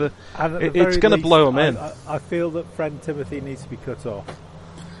them, because it's going to blow them in. I feel that friend Timothy needs to be cut off.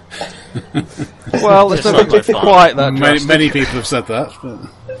 Well, there's nothing quite that drastic. Many people have said that.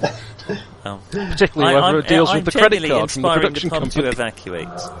 But... Particularly whether it deals with the credit card from the production pub company. to evacuate.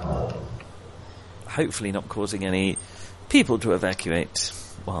 Hopefully not causing any people to evacuate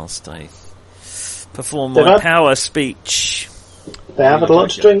whilst I perform my power speech. They have a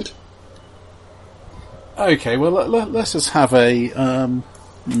lot to drink. Okay, well, let's just have a...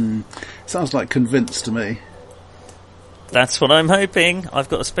 sounds like convinced to me. That's what I'm hoping. I've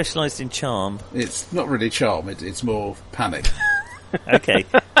got a specialised in charm. It's not really charm, it's more panic. Okay.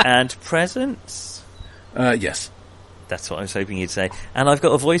 And presence? Yes. That's what I was hoping you'd say. And I've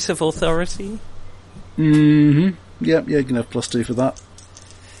got a voice of authority? Mm-hmm. Yep, you can have +2 for that.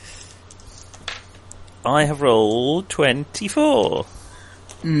 I have rolled 24.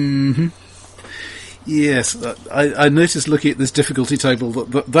 Mm-hmm. Yes, I noticed looking at this difficulty table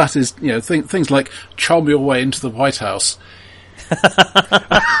that is, things like charm your way into the White House.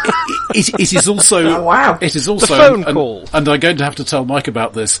 It is also. Oh, wow. It is also the phone call, and I'm going to have to tell Mike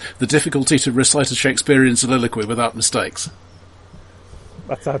about this. The difficulty to recite a Shakespearean soliloquy without mistakes.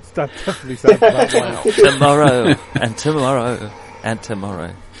 That definitely sounds about right. Tomorrow and tomorrow and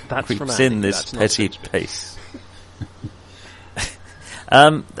tomorrow. That's creeps from in this Andy, petty pace. I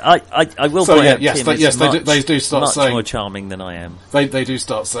will point out Tim is they do start much saying more charming than I am. They do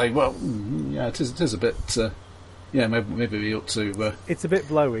start saying, well, yeah, it is a bit. Maybe we ought to. It's a bit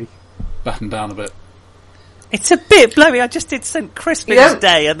blowy. Batten down a bit. It's a bit blowy. I just did St. Crispin's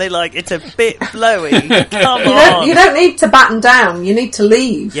Day, and they it's a bit blowy. Come on. You don't need to batten down. You need to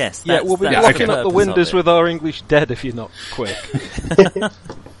leave. Yes. Yeah, we'll be blocking up the windows with our English dead if you're not quick.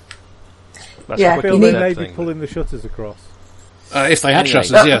 Yeah, I feel they may be pulling the shutters across. If they had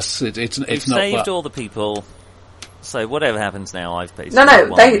shutters, yes, it's not saved that. all the people. So whatever happens now, I've basically...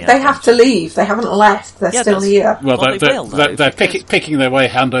 No, they have to leave. They haven't left. They're still here. Well, they're picking their way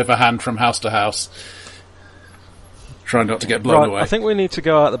hand over hand from house to house, trying not to get blown away. I think we need to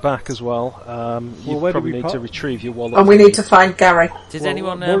go out the back as well. You probably need to retrieve your wallet. And we need to find Gary. Did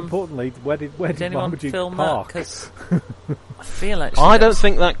anyone... more importantly, where did anyone Marmaduke film park? that? 'Cause I feel actually... I don't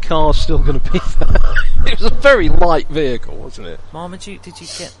think that car's still going to be there. It was a very light vehicle, wasn't it? Marmaduke, did you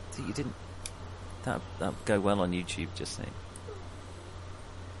get... You didn't... That would go well on YouTube, just saying.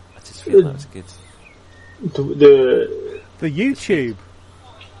 I just feel that was good. The YouTube.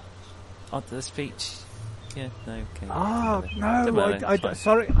 Oh, the speech. Yeah, no, okay. Ah, no,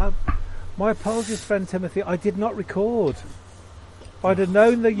 sorry. My apologies, friend Timothy. I did not record. If I'd have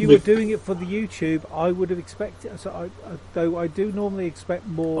known that you were doing it for the YouTube, I would have expected. So, though I do normally expect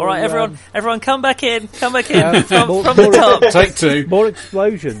more. All right, everyone, come back in from the top. Take 2. More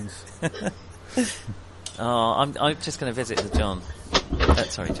explosions. I'm just going to visit with John.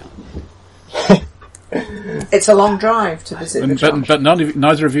 Sorry, John. It's a long drive to visit with John. But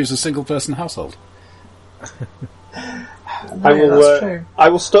neither of you is a single-person household. That's true. I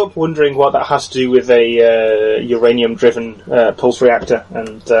will stop wondering what that has to do with a uranium-driven pulse reactor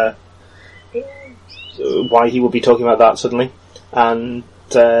and why he will be talking about that suddenly, and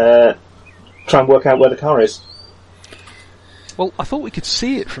try and work out where the car is. Well, I thought we could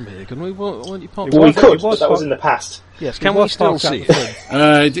see it from here, couldn't we? Weren't you we could, but that was in the past. Yes, can we still see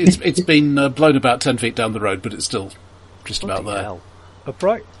it? It's been blown about 10 feet down the road, but it's still just about there.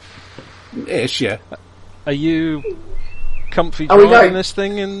 Upright? Ish, yeah. Are you comfy driving this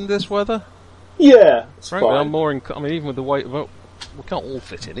thing in this weather? Yeah, it's Frankly, fine. I'm more even with the weight of it, we can't all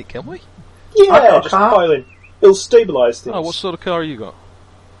fit in it, can we? Yeah, just pile in. It'll stabilise things. Oh, what sort of car you got?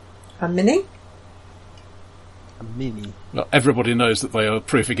 A Mini? A Mini. Well, everybody knows that they are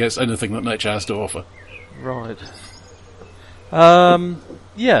proof against anything that nature has to offer. Right.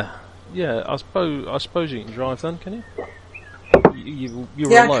 Yeah. I suppose you can drive then, can you? You're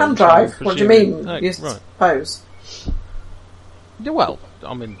Yeah, alone, I can so drive. I'm What do you mean? presuming- You suppose? Yeah, well,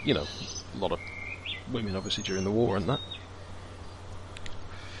 I mean, a lot of women obviously during the war and that.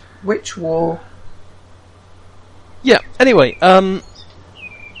 Which war? Yeah. Anyway,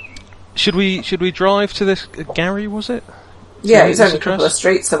 should we drive to this Gary? Was it? Yeah, it's only a couple of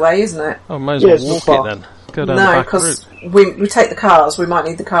streets away, isn't it? Oh, may as well walk it then. Go down the No, back route. because we take the cars. We might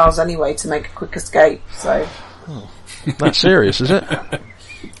need the cars anyway to make a quick escape. So. That's serious, is it?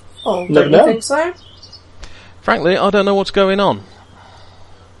 Oh, don't you think so? Frankly, I don't know what's going on.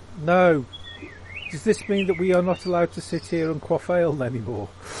 No. Does this mean that we are not allowed to sit here and quaff ale anymore?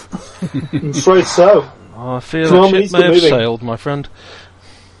 I'm afraid so. I feel that ship may have sailed, my friend.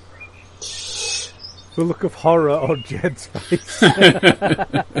 The look of horror on Jed's face.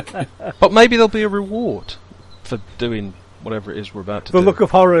 But maybe there'll be a reward for doing whatever it is we're about to do. The look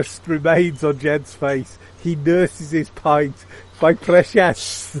of horror remains on Jed's face. He nurses his pint. My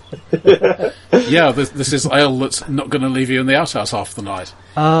precious. Yeah, this is ale that's not going to leave you in the outhouse half the night.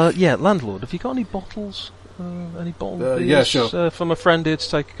 Yeah, landlord, have you got any bottles? Any bottled beers? Yeah, sure. From a friend here to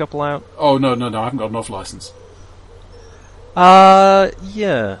take a couple out? Oh, no, I haven't got an off-licence.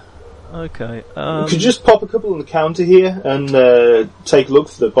 Yeah. Okay. Could you just pop a couple on the counter here and take a look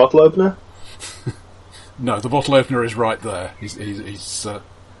for the bottle opener? No, the bottle opener is right there. He's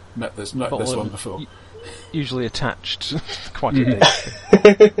met this one before. Usually attached quite a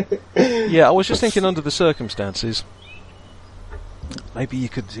bit. Yeah, I was just thinking under the circumstances, maybe you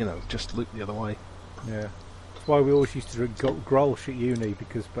could, just loop the other way. Yeah. That's why we always used to drink Grolsch at uni,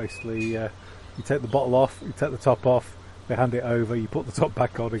 because basically you take the bottle off, you take the top off, they hand it over, you put the top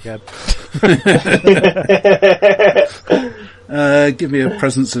back on again. Give me a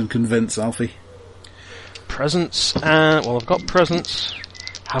presence and convince, Alfie. Presence, well, I've got presence,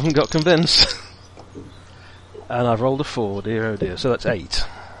 haven't got convince. And I've rolled a 4, dear oh dear, so that's 8.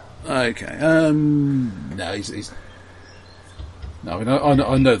 Okay, no, he's... No, I mean,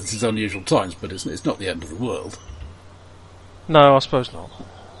 I know this is unusual times, but it's not the end of the world. No, I suppose not.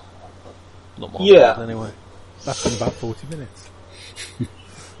 Not more anyway. That's in about 40 minutes.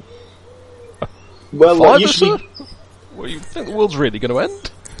 Well, usually... Well, you think the world's really going to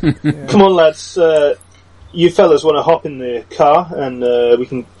end? Yeah. Come on, lads. You fellas want to hop in the car and we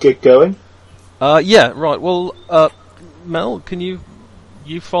can get going? Yeah, right. Well, Mel, can you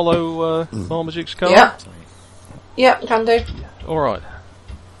follow Marmaduke's car? Yeah. Yeah, can do. All right.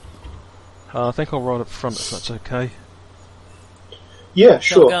 I think I'll ride up front if that's okay. Yeah,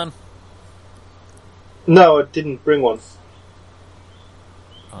 sure. Shotgun. No, I didn't bring one.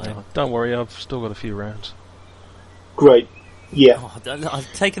 Don't worry, I've still got a few rounds. Great. Yeah. Oh,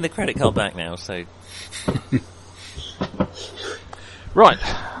 I've taken the credit card back now, so... Right,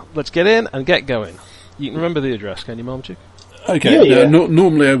 let's get in and get going. You can remember the address, can you, Marmaduke? Okay, Yeah.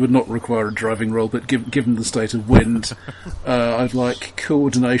 normally I would not require a driving roll, but given the state of wind, I'd like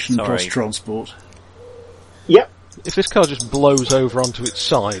coordination plus transport. Yep. If this car just blows over onto its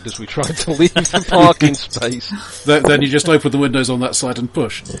side as we try to leave the parking space... Then you just open the windows on that side and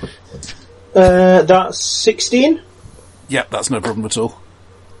push. That's 16. Yep, that's no problem at all.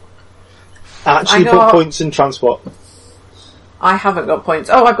 Actually put points in transport. I haven't got points.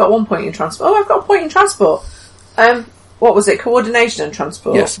 Oh, I've got 1 point in transport. Oh, I've got a point in transport. What was it? Coordination and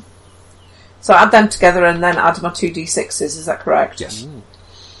transport? Yes. So add them together and then add my 2d6s, is that correct? Yes.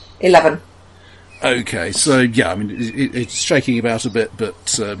 11. Okay, so yeah, I mean, it's shaking about a bit,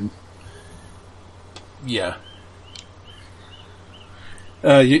 but yeah.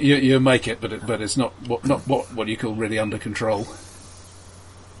 You make it, but it's not what you call really under control.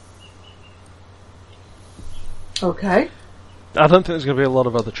 Okay. I don't think there's going to be a lot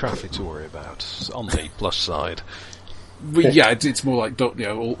of other traffic to worry about on the plus side. But yeah, it's more like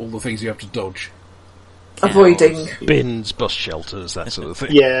all the things you have to dodge. Avoiding. Bins, bus shelters, that sort of thing.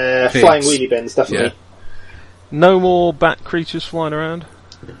 Yeah, flying wheelie bins, definitely. Yeah. No more bat creatures flying around?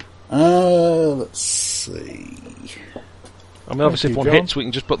 Let's see. I mean, obviously if one hits, we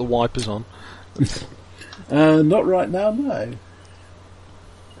can just put the wipers on. Not right now, no.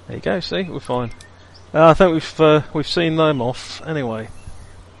 There you go, see, we're fine. I think we've seen them off, anyway.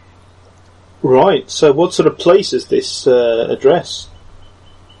 Right, so what sort of place is this address?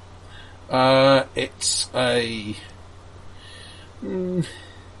 It's a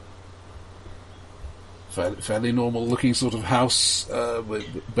fairly normal-looking sort of house,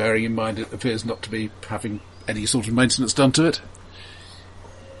 bearing in mind it appears not to be having any sort of maintenance done to it.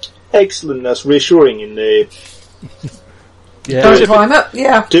 Excellent, that's reassuring in the Climate,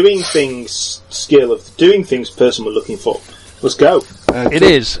 yeah. doing things skill of doing things person we're looking for. Let's go. It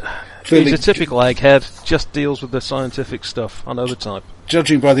is. He's a typical egghead, just deals with the scientific stuff. I know the type.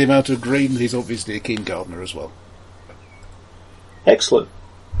 Judging by the amount of green, he's obviously a keen gardener as well. Excellent.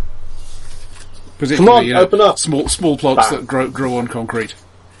 Particularly, Come on, open up. Small plants that grow on concrete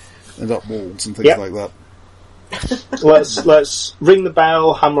and up walls and things like that. Let's ring the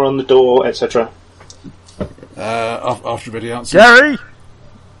bell, hammer on the door, etc. After everybody answers. Gary!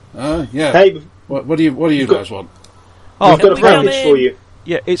 Yeah. Hey, What do you guys want? Oh, we've got a package for you.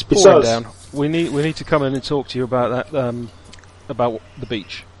 Yeah, it's pouring down. We need to come in and talk to you about that, about the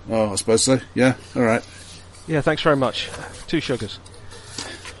beach. Oh, I suppose so. Yeah, all right. Yeah, thanks very much. 2 sugars.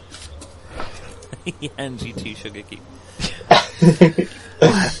 He hands you 2 sugar cubes.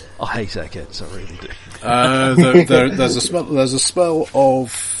 I hate eggheads, I really do. There's a spell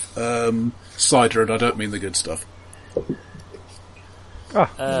of cider, and I don't mean the good stuff.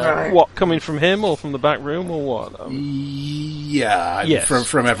 Right. What, coming from him or from the back room or what? Yeah, Yes.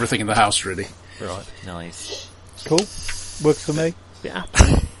 from everything in the house, really. Right. Nice. Cool. Works for me. Yeah.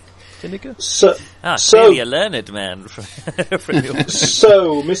 Vinegar? So, Clearly a learned man from the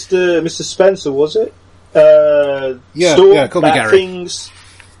so Mr. Spencer, was it? Yeah, Storm, call me bad Gary. things.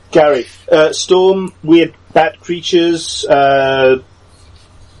 Gary. Storm, weird bat creatures,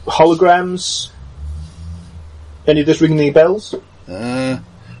 holograms. Any of this ringing any bells? I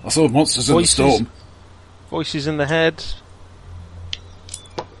saw monsters in the Voices. storm. Voices in the head.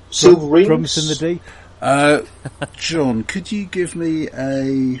 Silver rings? Drums in the deep. John, could you give me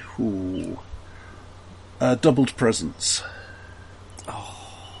a doubled presence?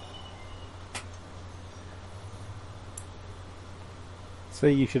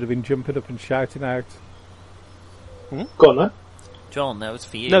 See, you should have been jumping up and shouting out. Go on, then. John, that was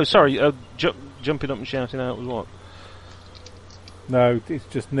for you. No, sorry, jumping up and shouting out was what? No, it's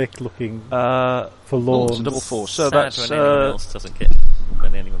just Nick looking Oh, forlorn. it's a double four. So Sad that's when anyone else doesn't get.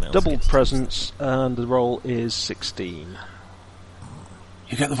 When anyone else double gets presence, and the roll is 16.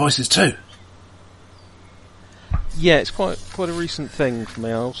 You get the voices too. Yeah, it's quite a recent thing for me.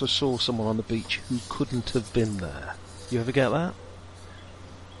 I also saw someone on the beach who couldn't have been there. You ever get that?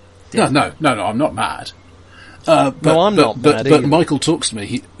 No, I'm not mad. I'm not mad But either. Michael talks to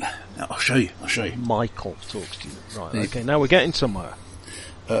me. I'll show you. Michael talks to you. Right, okay, now we're getting somewhere.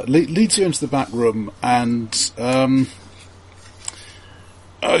 Leads you into the back room, and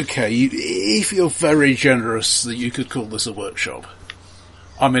okay, if you're very generous, that you could call this a workshop.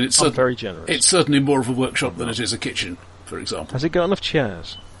 I mean, I'm very generous. It's certainly more of a workshop than it is a kitchen, for example. Has it got enough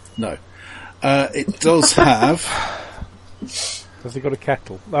chairs? No, it does have. Has it got a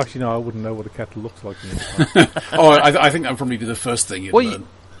kettle? Actually, no, I wouldn't know what a kettle looks like. I think that would probably be the first thing you'd learn.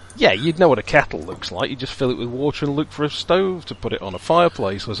 Yeah, you'd know what a kettle looks like. You'd just fill it with water and look for a stove to put it on, a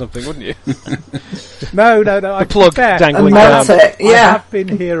fireplace or something, wouldn't you? No. I plug dangling And down. that's it, I yeah. have been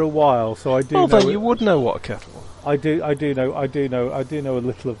here a while, so I do Well, know. then you would know what a kettle was. I do know a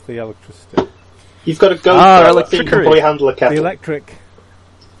little of the electricity. You've got to go. Ah, I think you can electricity. probably handle a kettle. The electric.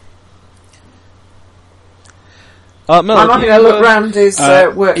 Mel, I'm having a look round his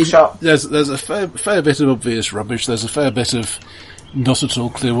workshop. There's a fair bit of obvious rubbish. There's a fair bit of not at all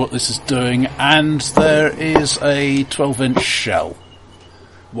clear what this is doing, and there is a 12-inch shell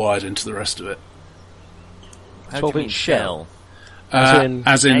wired into the rest of it. How do you mean 12-inch shell?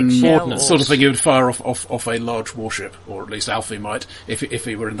 As in eggshell sort of thing you would fire off a large warship, or at least Alfie might, if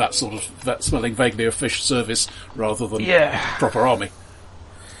he were in that smelling vaguely of fish service rather than proper army.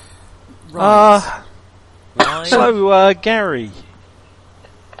 Right. So, Gary,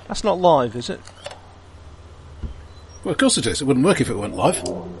 that's not live, is it? Well, of course it is. It wouldn't work if it weren't live.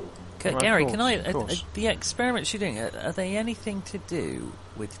 Right, Gary, cool, can I? of course. The experiments you're doing, are they anything to do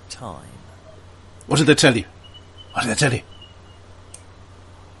with time? What did they tell you? What did they tell you?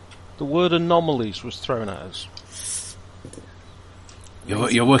 The word anomalies was thrown at us.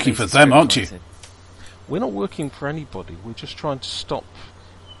 You're working for them, aren't you? We're not working for anybody. We're just trying to stop.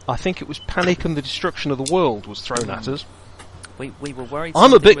 I think it was panic and the destruction of the world was thrown at us. We were worried. I'm a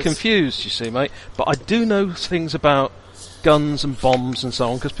something bit was- confused, you see, mate. But I do know things about guns and bombs and so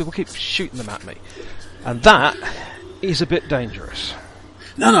on because people keep shooting them at me, and that is a bit dangerous.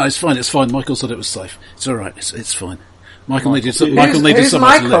 No, it's fine. It's fine. Michael said it was safe. It's all right. It's fine. Michael needed Who's somewhere to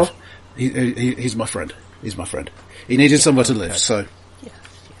Michael? live. He's my friend. He's my friend. He needed somewhere to live. So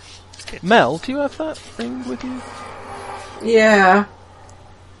Mel, do you have that thing with you? Yeah.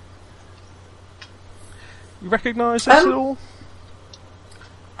 You recognise this at all?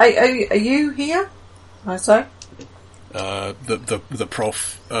 Are you here? I say. the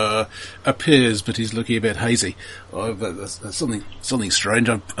prof appears, but he's looking a bit hazy. There's something strange.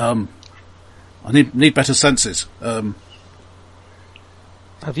 I need better senses. Have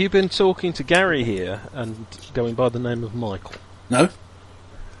you been talking to Gary here and going by the name of Michael? No.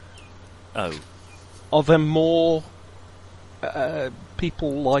 Oh, Are there more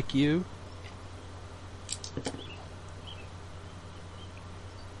people like you?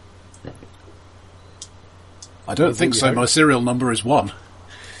 I don't think so. My serial number is 1.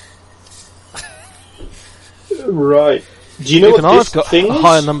 Right. Do you know Even what this I've got thing a is?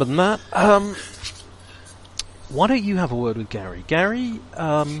 higher number than that. Why don't you have a word with Gary? Gary,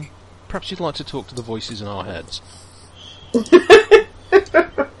 perhaps you'd like to talk to the voices in our heads.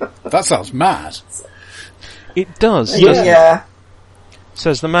 That sounds mad. It does, Yeah. doesn't it? Yeah.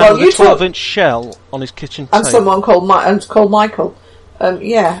 Says the man Well, with you a 12-inch shell on his kitchen And table. someone called Michael.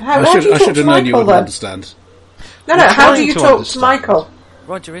 Yeah. How do I you should talk have to known you Michael wouldn't then? understand. No, We're how do trying you to talk understand. to Michael?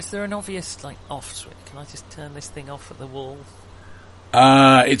 Roger, is there an obvious off switch? Can I just turn this thing off at the wall?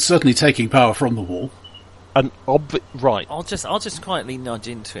 It's certainly taking power from the wall. Right. I'll just quietly nudge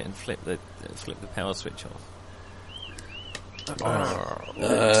into it and flip the power switch off.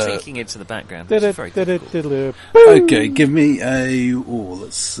 Speaking into the background. Very difficult. Okay, give me a.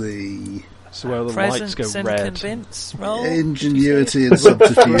 Let's see. So where the lights go and red. Convince roll? Ingenuity and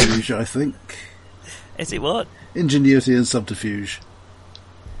subterfuge, I think. Is it what? Ingenuity and subterfuge.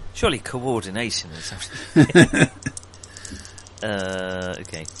 Surely coordination or something.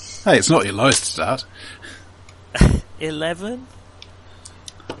 Okay. Hey, it's not your lowest stat. 11?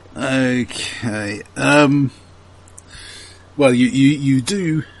 Okay. Well, you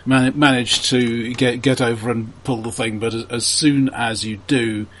do manage to get over and pull the thing, but as soon as you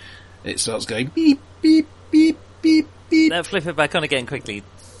do, it starts going beep, beep, beep, beep, beep. Now flip it back on again quickly.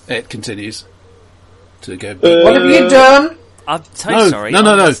 It continues to go beep. What have you done? I'm so sorry. No.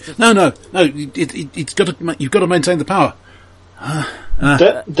 You've got to maintain the power.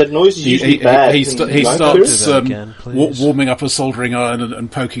 That noise is usually bad. He starts warming up a soldering iron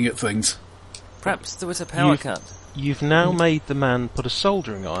and poking at things. Perhaps there was a power cut. You've now made the man put a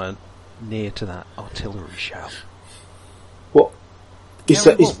soldering iron near to that artillery shell. What? Is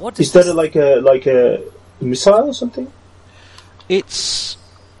that like a missile or something? It's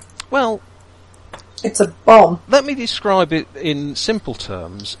a bomb. Let me describe it in simple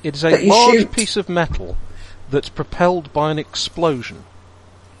terms. It is a large piece of metal that's propelled by an explosion.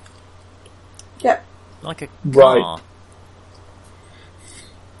 Yep. Like a car. Right.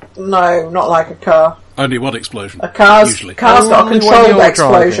 No, not like a car. Only one explosion. A car's got a controlled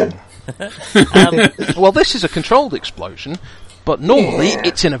explosion. Well, this is a controlled explosion, but normally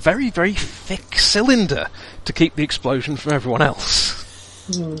it's in a very, very thick cylinder to keep the explosion from everyone else.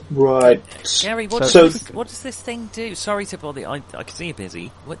 Right. Gary, what does this thing do? Sorry to bother you. I can see you're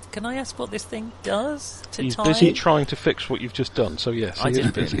busy. Can I ask what this thing does to He's time? busy trying to fix what you've just done, so yes, he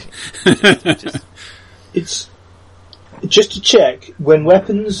is busy. It's just to check, when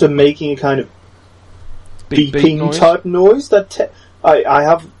weapons are making a kind of beeping type noise, that I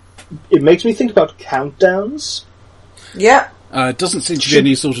have, it makes me think about countdowns. Yeah. It doesn't seem to be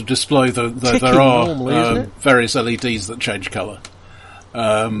any sort of display, though there are normally, various LEDs that change colour.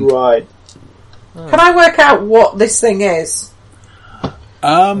 Right. Can I work out what this thing is?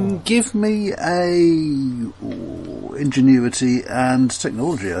 Give me a ingenuity and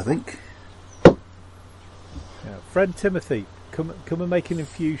technology, I think. Friend Timothy, come and make an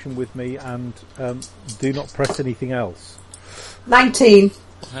infusion with me, and do not press anything else. 19.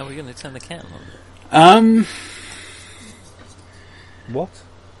 How are we going to turn the cat on? What?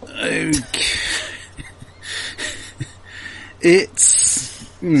 Okay. It's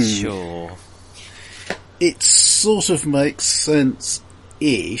sure. It sort of makes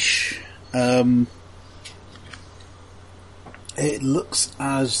sense-ish. It looks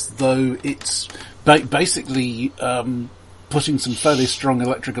as though it's basically putting some fairly strong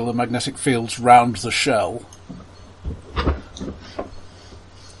electrical and magnetic fields round the shell,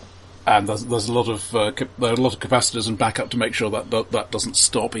 and there's a lot of capacitors and backup to make sure that doesn't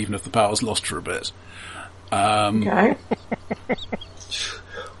stop even if the power's lost for a bit. Okay.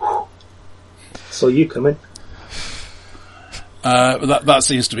 So you come in. That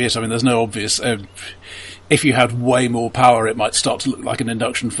seems to be it. I mean, there's no obvious. If you had way more power, it might start to look like an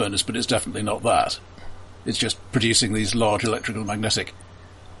induction furnace, but it's definitely not that. It's just producing these large electrical magnetic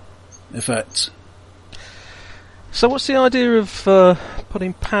effects. So what's the idea of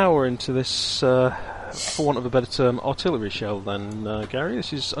putting power into this, for want of a better term, artillery shell then, Gary?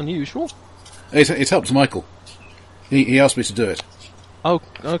 This is unusual. It helps Michael. He asked me to do it. Oh,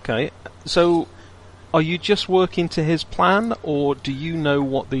 okay. So, are you just working to his plan, or do you know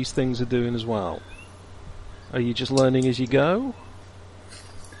what these things are doing as well? Are you just learning as you go?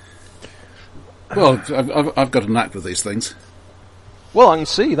 Well, I've got a knack with these things. Well, I can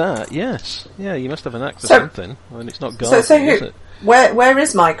see that, yes. Yeah, you must have a knack for something. I mean, it's not gardening, is it? Where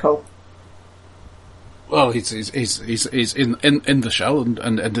is Michael? Well, he's in the shell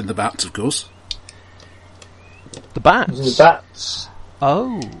and in the bats, of course. The bats? The bats.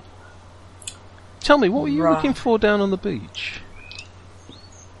 Oh. Tell me, what were you looking for down on the beach?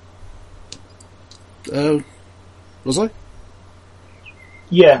 Was I?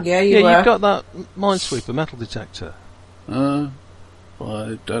 Yeah. Yeah, you were. You've got that Minesweeper metal detector. Well,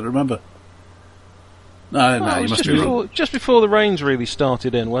 I don't remember. No, you must be wrong. Just before the rains really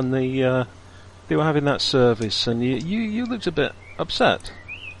started in, when they were having that service, and you looked a bit upset.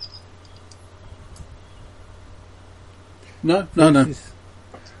 No.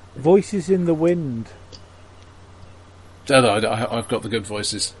 Voices in the wind. I've got the good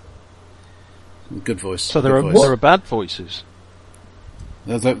voices. Good voice. So there are bad voices.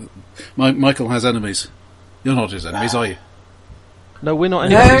 Michael has enemies. You're not his enemies, are you? No, we're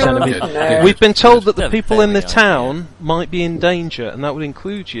not anybody's enemies. No. We've been told that the people in the town might be in danger, and that would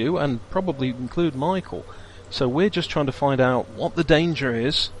include you, and probably include Michael. So we're just trying to find out what the danger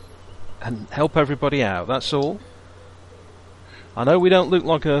is, and help everybody out, that's all. I know we don't look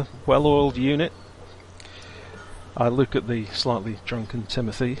like a well-oiled unit. I look at the slightly drunken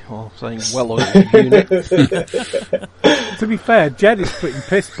Timothy while saying well-oiled unit. To be fair, Jed is pretty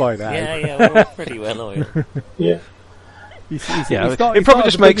pissed by now. Yeah, we're pretty well-oiled. Yeah. It probably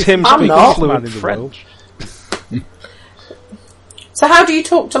just makes him speak fluent French. So how do you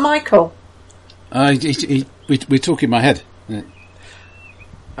talk to Michael? We talk in my head.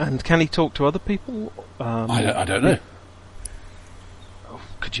 And can he talk to other people? I don't know.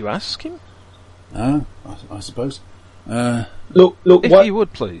 Could you ask him? I suppose. Look. If you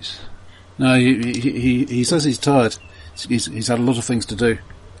would, please. No, he says he's tired. He's had a lot of things to do.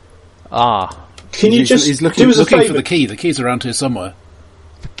 Can you he's looking for the key. The key's around here somewhere.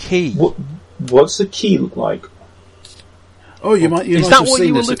 The key. What's the key look like? Oh, you might. Is that what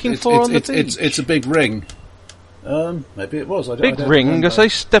you were looking for on the beach? It's a big ring. Maybe it was. I don't ring? remember. I say,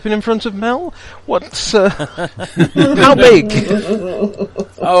 stepping in front of Mel. What's how big?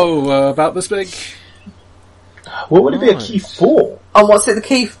 About this big. What would it be a key for? And what's it the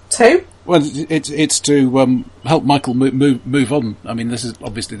key to? Well, it's to help Michael move on. I mean, this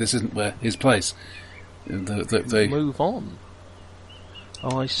isn't his place. Move on.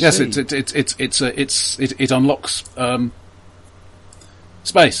 Oh, I see. Yes, it unlocks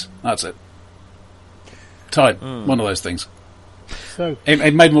space. That's it. Time. One of those things. So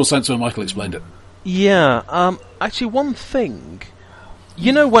it made more sense when Michael explained it. Yeah. Actually, one thing.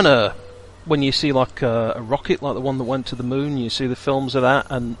 You know when you see like a rocket, like the one that went to the moon, you see the films of that,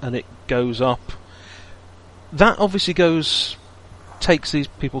 and it goes up. That obviously takes these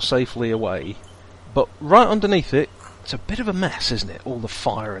people safely away, but right underneath it, it's a bit of a mess, isn't it? All the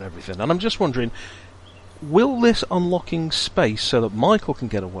fire and everything. And I'm just wondering, will this unlocking space so that Michael can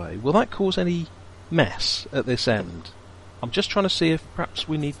get away, will that cause any mess at this end? I'm just trying to see if perhaps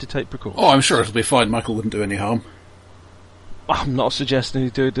we need to take precautions. Oh, I'm sure it'll be fine. Michael wouldn't do any harm. I'm not suggesting you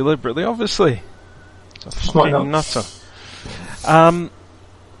do it deliberately, obviously. It's a fucking nutter.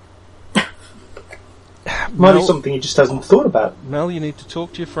 Might be something he just hasn't thought about. Mel, you need to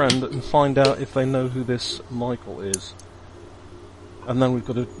talk to your friend and find out if they know who this Michael is. And then we've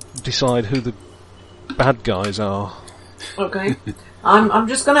got to decide who the bad guys are. Okay. I'm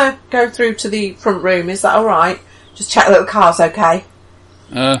just going to go through to the front room. Is that all right? Just check that the car's okay.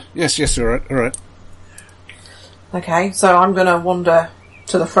 Yes, all right. Okay, so I'm going to wander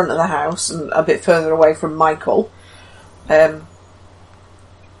to the front of the house and a bit further away from Michael. Hello?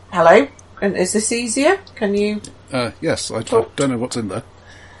 Is this easier? Can you... Yes, I don't know what's in there.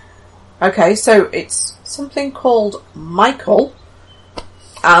 Okay, so it's something called Michael,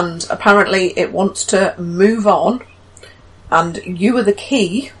 and apparently it wants to move on, and you are the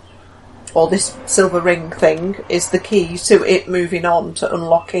key, or this silver ring thing is the key to it moving on, to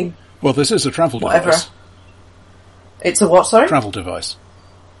unlocking... Well, this is a travel whatever. Device. It's a what, sorry? Travel device.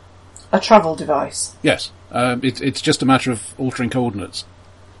 A travel device? Yes. It's just a matter of altering coordinates.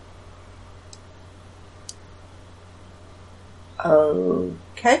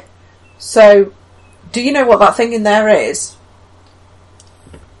 Okay. So, do you know what that thing in there is?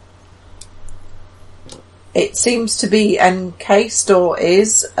 It seems to be encased, or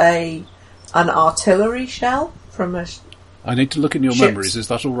is an artillery shell from a... I need to look in your ships. memories. Is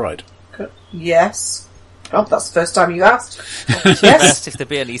that all right? Yes. Oh, that's the first time you asked. Yes. Yes. If there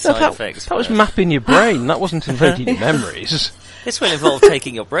be any side effects. That was mapping your brain. That wasn't invading your memories. This will involve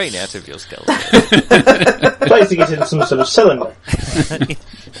taking your brain out of your skull. Placing it in some sort of cylinder.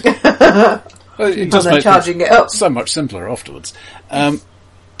 Well, it And does then make charging it up. so much simpler afterwards.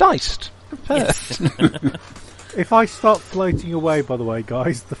 Diced. Prepared. if I start floating away, by the way,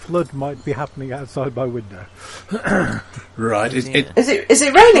 guys, the flood might be happening outside my window. Right. Is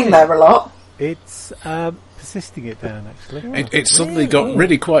it raining there a lot? It's persisting it down, actually. It suddenly got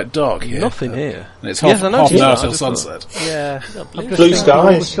really quite dark here. Nothing here. And it's half an hour till sunset. Yeah. Blue skies.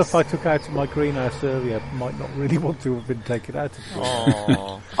 All the stuff I took out of my greenhouse earlier might not really want to have been taken out of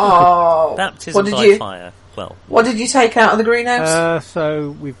it. Oh. Baptism by fire. Well, what did you take out of the greenhouse?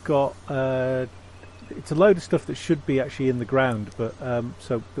 So we've got... it's a load of stuff that should be actually in the ground, but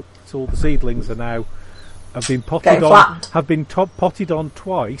so all the seedlings are now have been potted on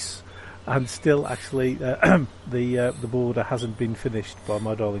twice, and still actually the border hasn't been finished by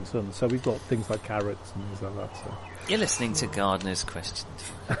my darling son. So we've got things like carrots and things like that. So You're listening to Gardener's Question.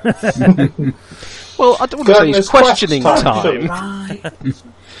 Well, I don't want to say it's questioning time. Right.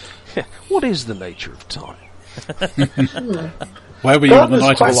 What is the nature of time? Where were you on the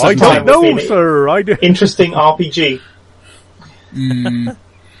night of the Gardener's 17th? Question. I don't know, sir. I do. Interesting RPG.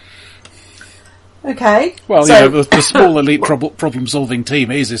 Okay. Well, so, the small elite problem-solving team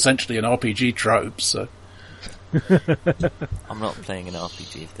is essentially an RPG trope, so... I'm not playing an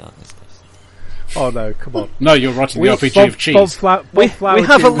RPG of Gardener's Question. Oh no, come on. No, you're writing the RPG of cheese. We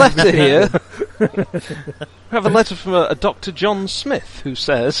have a letter here. We have a letter from a Dr. John Smith who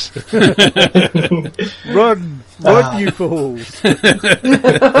says, Run, you fools.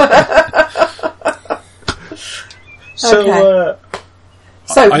 So,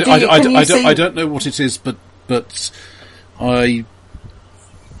 so I don't know what it is, but I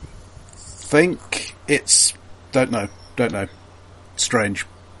think it's don't know. Strange.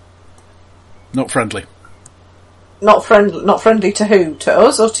 Not friendly. Not friendly to who? To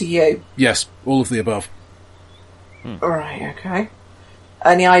us or to you? Yes, all of the above. Right, okay.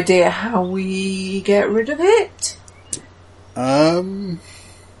 Any idea how we get rid of it?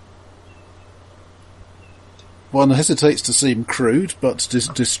 One hesitates to seem crude, but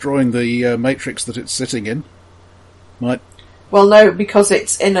destroying the matrix that it's sitting in might... Well, no, because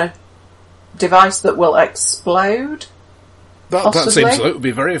it's in a device that will explode. That seems like it would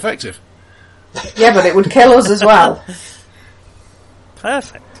be very effective. Yeah, but it would kill us as well.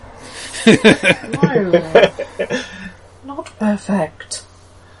 Perfect. No, not perfect.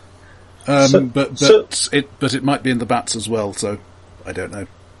 But it might be in the bats as well, so I don't know.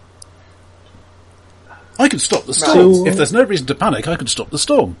 I could stop the storm. So- If there's no reason to panic, I could stop the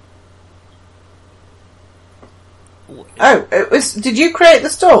storm. Oh, did you create the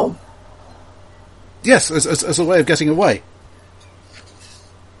storm? Yes, as a way of getting away.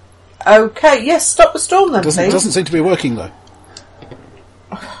 Okay, yes, stop the storm then, please. Doesn't seem to be working though.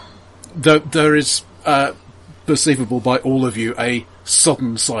 There is perceivable by all of you a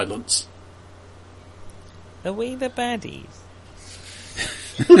sudden silence. Are we the baddies?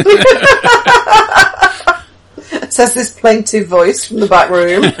 Says this plaintive voice from the back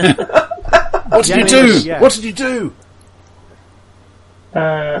room. What did you do? Yeah. What did you do?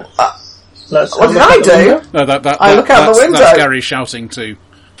 Let's What have a did look I at the do? window. No, I look out the window. That's Gary shouting to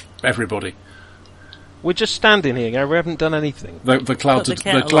everybody. we're just standing here, Gary, we haven't done anything. The clouds Put the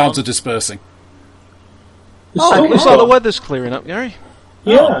kettle clouds on. are dispersing. Oh, Looks like the weather's clearing up, Gary.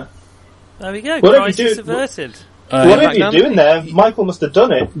 Yeah. There we go. Whatever Crisis you do- averted. Whatever back you're down. doing there, Michael must have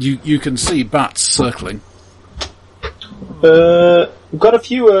done it. You can see bats circling. We've got a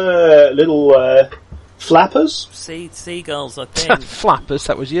few little flappers. Seagulls, I think. Flappers,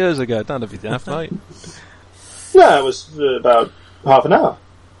 that was years ago. Don't be daft, mate. No, it was about half an hour.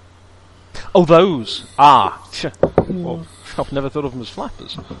 Oh, those. Ah. Well, I've never thought of them as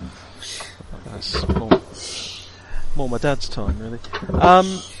flappers. That's more my dad's time, really.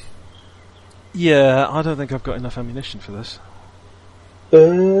 Yeah, I don't think I've got enough ammunition for this.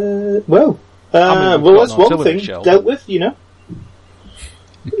 Well, we've got that's an one artillery thing shell. dealt with, you know.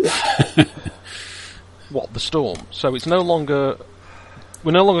 What, the storm? So it's no longer...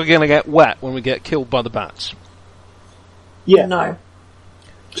 We're no longer going to get wet when we get killed by the bats. Yeah, No.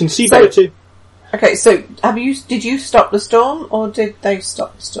 can see So- better too. Okay, so did you stop the storm or did they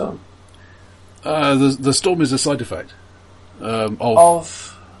stop the storm? The storm is a side effect of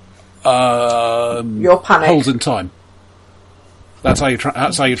Your panic. holes in time. That's how you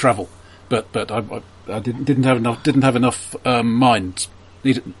travel. But I didn't have enough minds.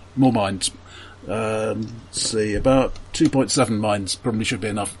 Needed more minds. See, about 2.7 minds probably should be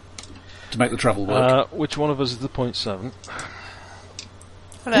enough to make the travel work. Which one of us is the 0.7?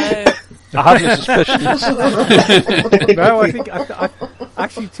 Hello. I have my suspicions. No, I think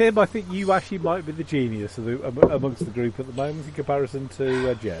actually, Tim, I think you actually might be the genius amongst the group at the moment in comparison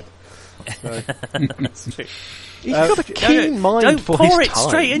to Jed. So, That's true. He's got a keen mind Don't for pour his it time.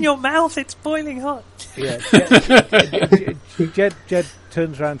 straight in your mouth, it's boiling hot. yeah, Jed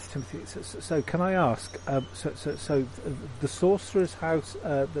turns around to Timothy. So can I ask? So the sorcerer's house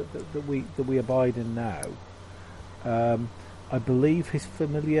that we abide in now. I believe his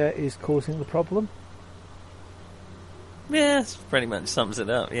familiar is causing the problem. Yeah, that's pretty much sums it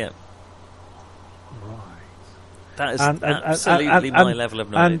up, yeah. Right. That is And- absolutely my level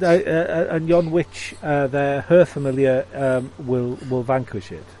of knowledge. And yon witch, her familiar, will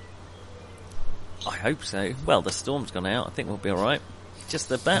vanquish it. I hope so. Well, the storm's gone out. I think we'll be alright. Just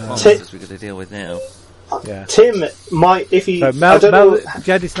the bat Ti- monsters we've got to deal with now. Yeah. Tim might, if he. So I Mel, don't know.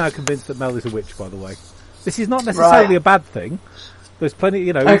 Jed is now convinced that Mel is a witch. By the way, this is not necessarily Right. a bad thing. There's plenty,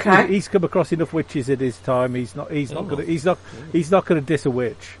 you know. Okay. He's come across enough witches in his time. He's not going to diss a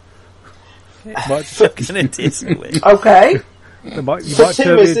witch. Not going to diss a witch. Okay. You might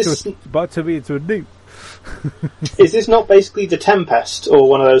turn me into a newt. Is this not basically the Tempest or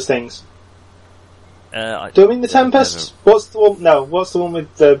one of those things? Do I mean the Tempest? What's the one? No, what's the one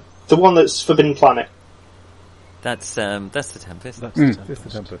with the one that's Forbidden Planet? That's the Tempest. That's the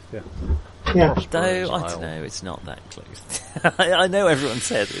Tempest. Yeah. Yeah. Though I don't know, it's not that close. I know everyone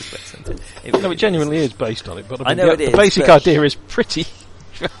said it was based on it. No, it genuinely is based on it, but I know it the is, basic but- idea is pretty.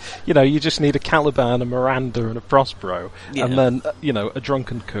 You know, you just need a Caliban, a Miranda, and a Prospero, Yeah. and then a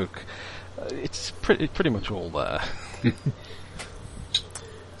drunken cook. It's pretty much all there.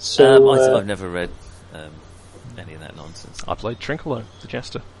 So I've never read any of that nonsense. I played Trinculo, the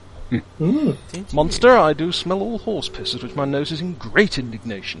jester. Did you? Monster, I do smell all horse piss, at which my nose is in great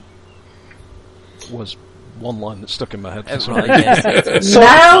indignation. Was one line that stuck in my head. For some Right, reason. yes.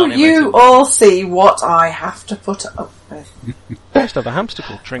 Now you all see what I have to put up with. I used to have a hamster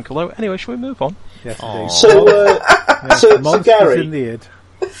called Trinculo. Anyway, shall we move on? Yes, Aw. indeed. So Monsters in the id.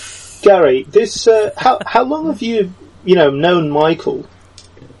 Gary, this how long have you known Michael?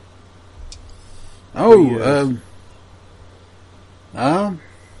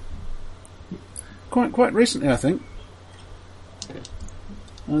 Quite recently, I think.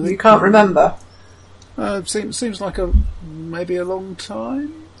 You can't remember. Seems like maybe a long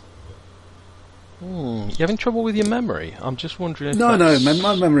time. You having trouble with your memory? I'm just wondering if No, that's...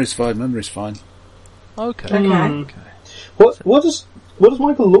 my memory's fine. Memory's fine. Okay. Okay. What does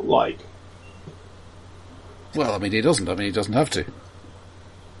Michael look like? Well, I mean, he doesn't have to.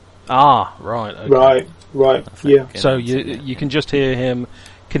 Ah, right. Okay. Right. Yeah. So you can just hear him.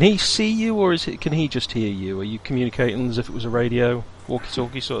 Can he see you, or can he just hear you? Are you communicating as if it was a radio,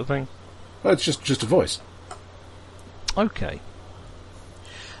 walkie-talkie sort of thing? Well, it's just a voice. Okay.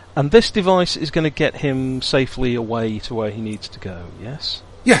 And this device is going to get him safely away to where he needs to go. Yes.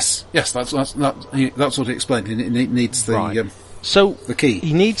 Yes. That's what he explained. He needs the Right. So the key.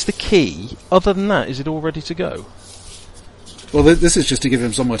 he needs the key. Other than that, is it all ready to go? Well, this is just to give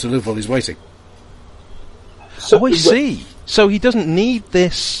him somewhere to live while he's waiting. Oh, I see. So he doesn't need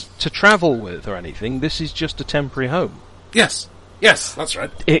this to travel with or anything. This is just a temporary home. Yes, that's right.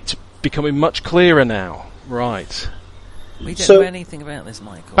 It's becoming much clearer now. Right. We don't know anything about this,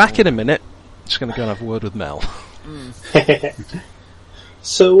 Michael. Back in a minute. Just going to go and have a word with Mel.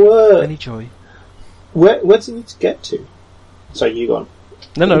 So, Any joy? where does he need to get to? Sorry, you go on.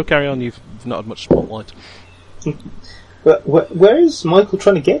 No, carry on. You've not had much spotlight. Where is Michael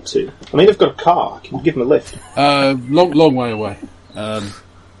trying to get to? I mean, I've got a car. Can you give him a lift? Long way away. I've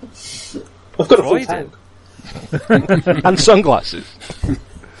got a full Croydon. tank. And sunglasses.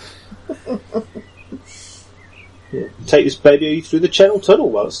 Yeah. Take this baby through the Channel Tunnel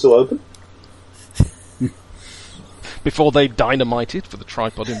while it's still open. Before they dynamite it for the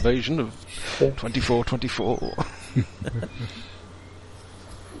tripod invasion of 2424.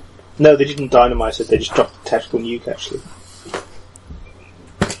 No, they didn't dynamite it. They just dropped a tactical nuke. Actually,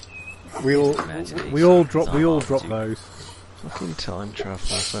 We all drop those. Fucking time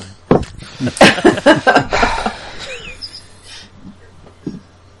travel.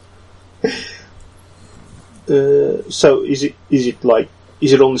 So is it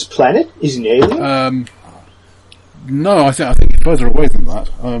on this planet? Is it an alien? No, I think it's further away than that.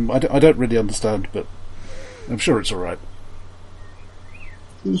 I don't really understand, but I'm sure it's all right.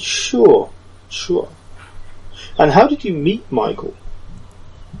 Sure. And how did you meet Michael?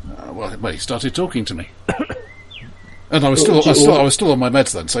 Well, he started talking to me, and I was still on my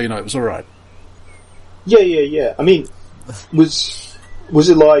meds then, so it was all right. Yeah. I mean, was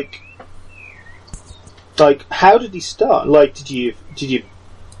it like how did he start? Like, did you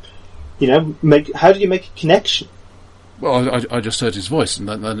how did you make a connection? Well, I just heard his voice,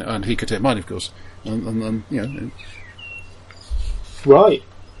 and he could hear mine, of course, and. Right.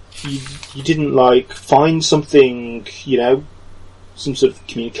 You didn't find something, some sort of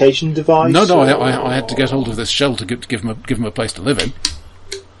communication device. No, I had to get hold of this shell to give him a place to live in.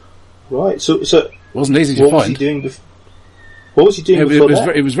 Right. So it wasn't easy to find. What was he doing before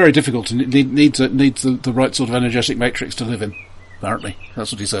that? It was very difficult. And needs the right sort of energetic matrix to live in. Apparently,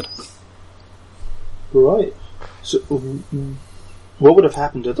 that's what he said. Right. So, what would have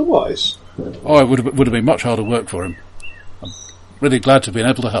happened otherwise? Oh, it would have been much harder work for him. I'm really glad to have been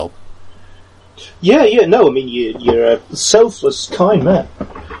able to help. Yeah. No, I mean you're a selfless, kind man.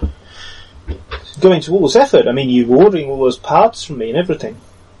 Going to all this effort. I mean, you were ordering all those parts from me and everything.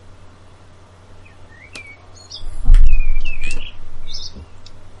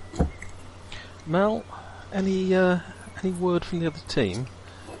 Mel, any Any word from the other team?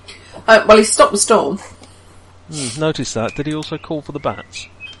 Well, he stopped the storm. Notice that. Did he also call for the bats?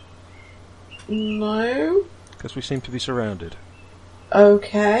 No. Because we seem to be surrounded.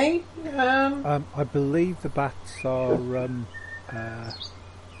 Okay. I believe the bats are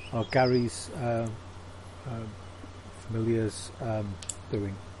Gary's familiars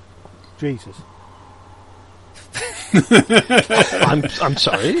doing. Jesus. I'm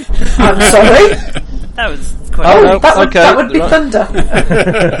sorry. I'm sorry. That was quite. That would be thunder.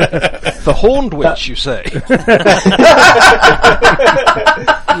 The Horned Witch, you say?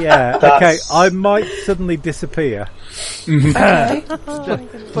 Yeah. Okay. I might suddenly disappear. Okay.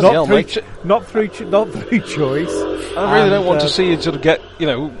 Not through choice. I really don't want to see you sort of get,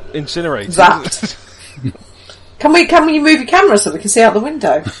 incinerated. Zapped. Can we move your camera so we can see out the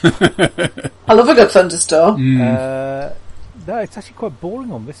window? I love a good thunderstorm. No, it's actually quite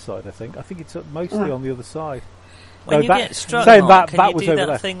boring on this side, I think. I think it's mostly on the other side. When you get struck, Mark, can you do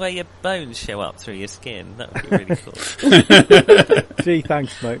that thing where your bones show up through your skin? That would be really cool. Gee,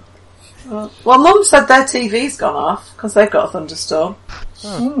 thanks, mate. Well, Mum said their TV's gone off because they've got a thunderstorm.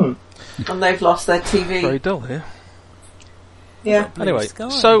 And they've lost their TV. Very dull here. Yeah. Anyway,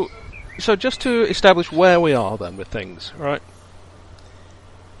 so just to establish where we are then with things, right?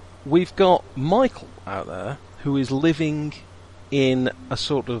 We've got Michael out there who is living in a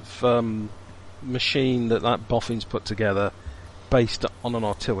sort of machine that Boffin's put together based on an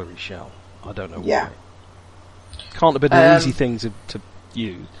artillery shell. I don't know why. Can't have been an easy thing to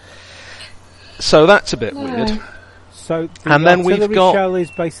use. So that's a bit weird. So the and then we've got shell is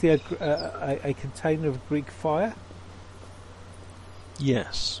basically a container of Greek fire?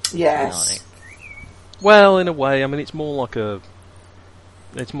 Yes. Yes. Well, in a way, I mean, it's more like a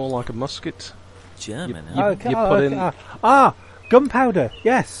musket. German. You put in gunpowder.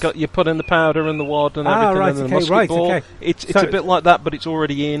 Yes. You put in the powder and the wad and everything, right, and the okay, musket right, ball. okay. It's a bit like that, but it's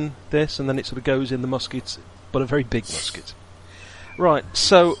already in this, and then it sort of goes in the musket, but a very big musket. Right.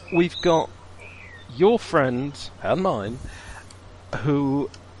 So we've got your friend and mine, who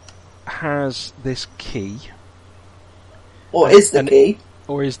has this key. Or is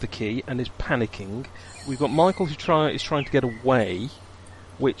the key, and is panicking. We've got Michael who is trying to get away,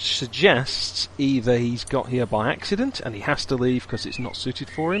 which suggests either he's got here by accident and he has to leave because it's not suited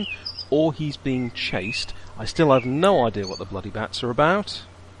for him, or he's being chased. I still have no idea what the bloody bats are about.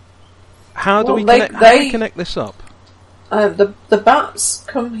 How do we connect this up? The bats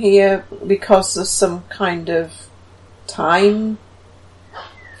come here because of some kind of time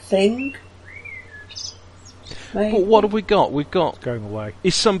thing. Maybe. But what have we got? We've got... Going away.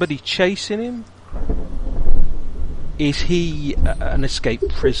 Is somebody chasing him? Is he an escaped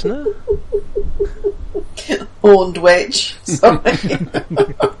prisoner? Horned witch. Sorry.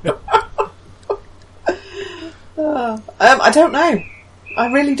 I don't know.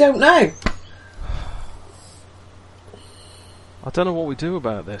 I really don't know. I don't know what we do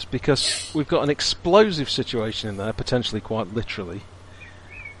about this, because we've got an explosive situation in there, potentially quite literally.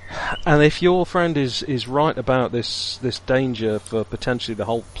 And if your friend is right about this danger for potentially the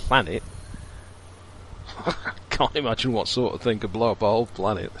whole planet, I can't imagine what sort of thing could blow up a whole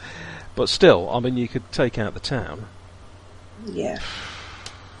planet. But still, I mean, you could take out the town. Yeah.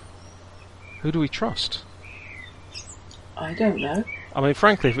 Who do we trust? I don't know. I mean,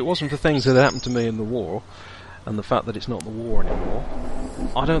 frankly, if it wasn't for things that happened to me in the war, and the fact that it's not the war anymore,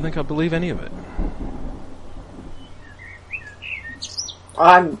 I don't think I believe any of it.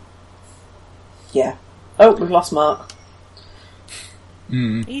 Yeah. Oh, we've lost Mark.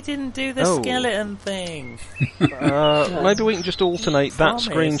 He didn't do the skeleton thing. Maybe we can just alternate that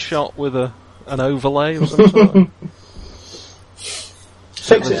screenshot with an overlay or something.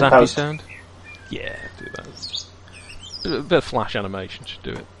 Fix it. Zappy sound. Yeah, do that. A bit of flash animation should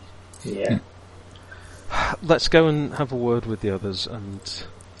do it. Yeah. Let's go and have a word with the others, and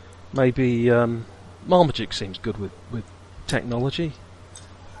maybe Marmagic seems good with technology.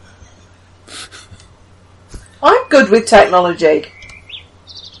 I'm good with technology.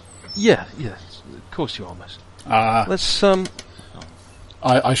 Yeah, of course you are, miss. Let's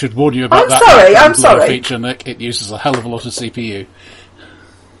I should warn you about I'm sorry. feature, Nick. It uses a hell of a lot of CPU.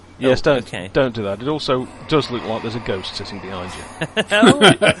 Yes, don't do that. It also does look like there's a ghost sitting behind you.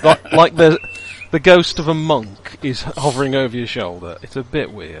 like the ghost of a monk is hovering over your shoulder. It's a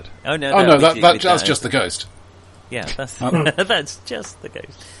bit weird. That's just the ghost. Yeah, that's just the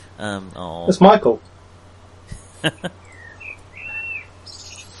ghost. That's Michael.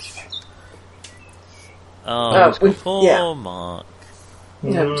 Poor Mark.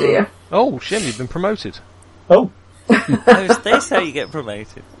 Oh dear. Oh, Shem, you've been promoted. Oh. That's how you get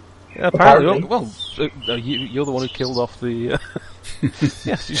promoted. Apparently. Well, you're the one who killed off the...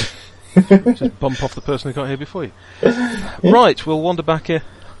 yes, just bump off the person who got here before you. Right, we'll wander back here.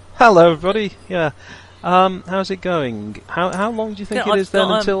 Hello, everybody. Yeah. How's it going? How long do you think it is then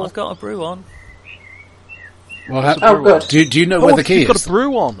until... I've got a brew on. Well, good. Do you know where the key is? You've got a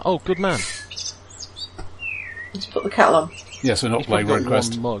brew on. Oh, good man. Let's put the kettle on. Yes, we're not playing He's got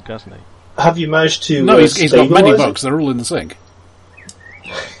RuneQuest. one mug, hasn't he? Have you managed to... No, he's got many stabilise mugs. They're all in the sink.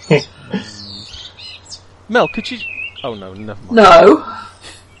 Mel, could you... Oh, no, never mind. No.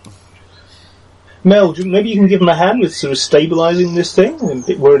 Mel, maybe you can give him a hand with sort of stabilising this thing? I'm a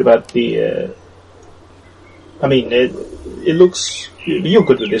bit worried about the... I mean, it looks... You're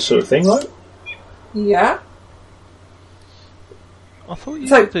good with this sort of thing, right? Yeah. I thought you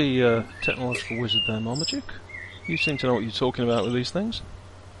were the technological wizard there, Marmaduke. You seem to know what you're talking about with these things.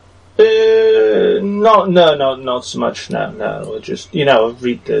 Not so much. No. Just, read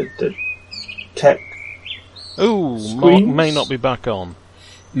the tech. Ooh, Mark may not be back on.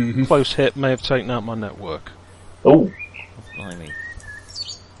 Mm-hmm. Close hit may have taken out my network. Oh. Blimey.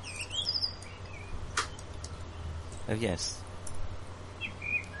 Oh, yes.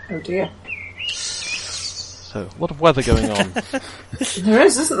 Oh dear. So, a lot of weather going on. There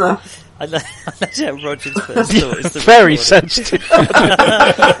is, isn't there? I know how Roger's first thought is the Very sensitive.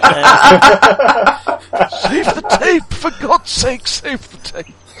 Save the tape, for God's sake, save the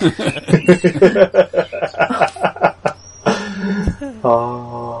tape.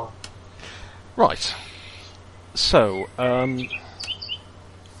 Oh. Right. So,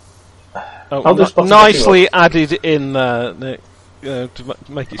 nicely added in to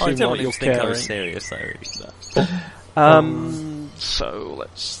make it seem like you're think I was caring. serious, though. So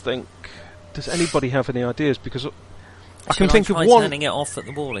let's think. Does anybody have any ideas? Because I can Should think I of try one. turning it off at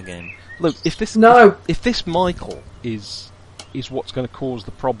the wall again? Look, if this No. if this Michael is what's going to cause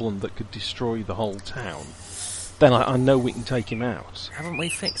the problem that could destroy the whole town, then I know we can take him out. Haven't we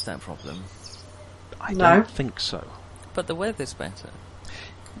fixed that problem? I No. don't think so. But the weather's better.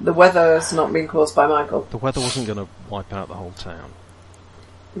 The weather's not been caused by Michael. The weather wasn't going to wipe out the whole town.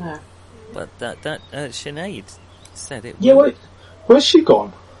 No. But that Sinead said it Yeah, would. wait. Where's she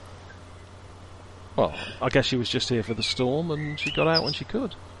gone? Well, I guess she was just here for the storm, and she got out when she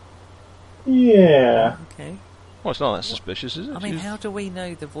could. Yeah. Okay. Well, it's not that suspicious, is it? I mean, how do we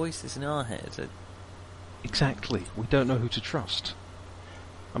know the voices in our head? Exactly. We don't know who to trust.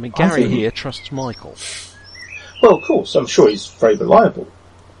 I mean, Gary here trusts Michael. Well, of course. I'm sure he's very reliable.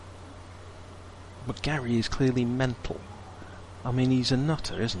 But Gary is clearly mental. I mean, he's a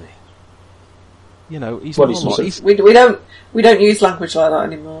nutter, isn't he? He's Well, not a lot. We don't use language like that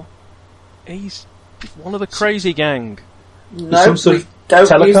anymore. He's one of the crazy gang. No, some sort we of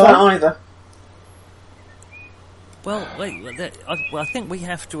don't use that telecom? either. Well, wait. I think we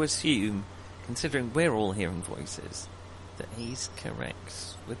have to assume, considering we're all hearing voices, that he's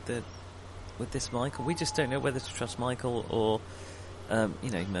correct with this Michael. We just don't know whether to trust Michael or,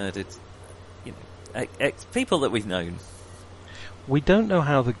 murdered, people that we've known. We don't know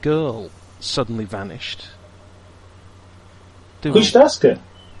how the girl suddenly vanished. We should ask her.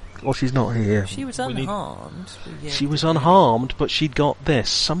 Well, she's not here. She was unharmed. She was unharmed, but she'd got this.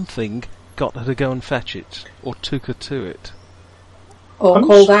 Something got her to go and fetch it, or took her to it. Or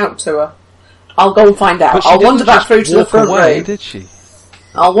called out to her. I'll go and find out. I'll wander back through to the front room. Did she?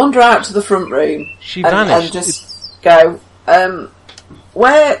 I'll wander out to the front room. She vanished. And just go,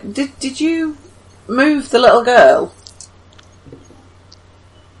 where did you move the little girl?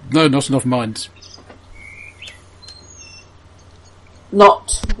 No, not enough minds.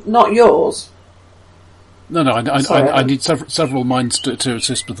 Not yours. No, I Sorry, need several minds to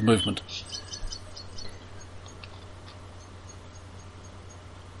assist with the movement.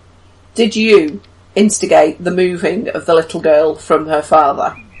 Did you instigate the moving of the little girl from her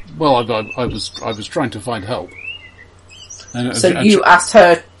father? Well, I was trying to find help. So you asked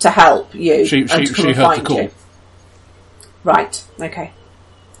her to help you She and to come and heard find the call. you. Right. Okay.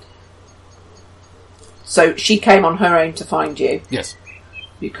 So she came on her own to find you. Yes.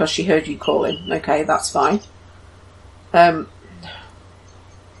 Because she heard you calling. Okay, that's fine. Right.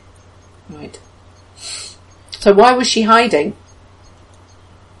 So why was she hiding?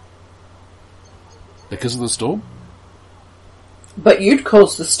 Because of the storm? But you'd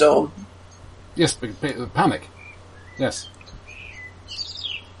caused the storm. Yes, panic. Yes.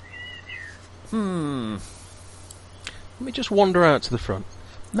 Let me just wander out to the front.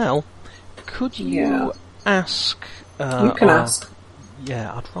 Mel, could you ask... you can ask.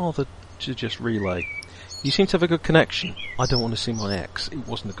 Yeah, I'd rather to just relay. You seem to have a good connection. I don't want to see my ex. It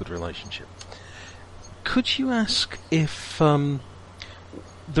wasn't a good relationship. Could you ask if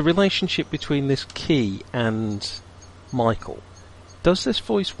the relationship between this key and Michael. Does this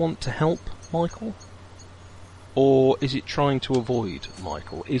voice want to help Michael? Or is it trying to avoid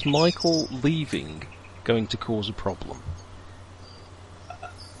Michael? Is Michael leaving going to cause a problem?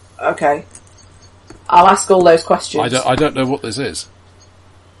 Okay. I'll ask all those questions. I don't know what this is.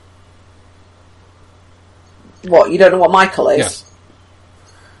 What, you don't know what Michael is? Yes.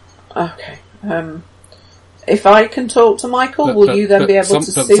 Okay. If I can talk to Michael, will you then be able to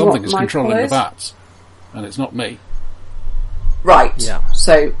see what something is Michael controlling is? the bats, and it's not me. Right. Yeah.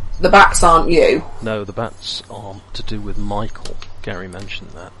 So the bats aren't you. No, the bats are to do with Michael. Gary mentioned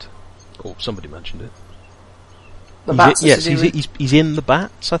that. Or somebody mentioned it. The bats yes, he's in the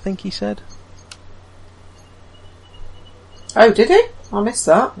bats, I think he said. Oh, did he? I missed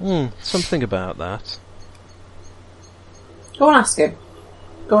that. Something about that. Go and ask him.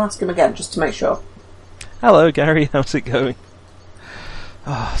 Go and ask him again, just to make sure. Hello, Gary. How's it going?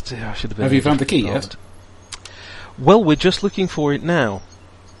 Oh dear, I should have been. Have you found the key yet? Well, we're just looking for it now.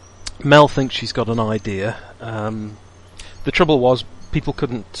 Mel thinks she's got an idea. The trouble was, people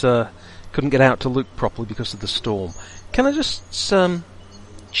couldn't get out to look properly because of the storm. Can I just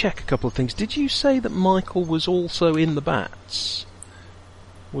check a couple of things? Did you say that Michael was also in the bats?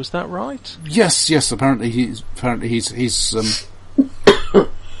 Was that right? Yes. Apparently he's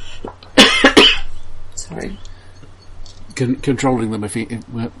Sorry. controlling them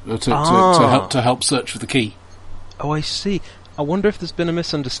to help search for the key. Oh, I see. I wonder if there's been a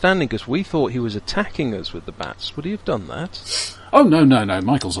misunderstanding, because we thought he was attacking us with the bats. Would he have done that? Oh no!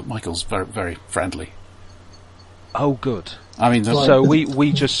 Michael's very, very friendly. Oh, good. I mean, so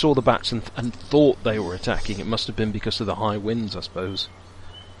we just saw the bats and thought they were attacking. It must have been because of the high winds, I suppose.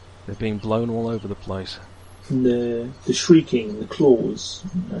 They're being blown all over the place. And the shrieking, the claws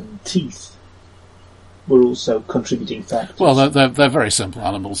and teeth were also contributing factors. Well, they're very simple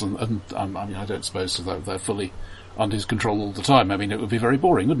animals, and I mean, I don't suppose they're fully under his control all the time. I mean, it would be very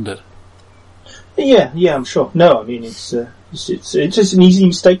boring, wouldn't it? Yeah, I'm sure. No, I mean, it's just an easy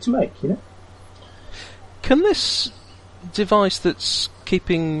mistake to make, you know. Can this device that's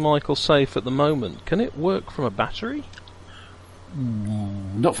keeping Michael safe at the moment, can it work from a battery?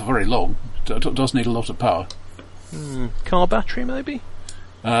 Not for very long. It does need a lot of power. Car battery, maybe?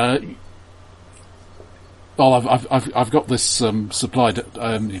 Well, I've got this supplied.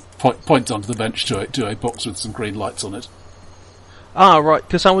 Points onto the bench to a box with some green lights on it. Ah, right.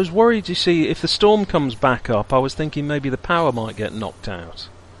 Because I was worried. You see, if the storm comes back up, I was thinking maybe the power might get knocked out.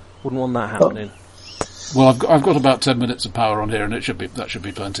 Wouldn't want that happening. Well, I've got about 10 minutes of power on here, and that should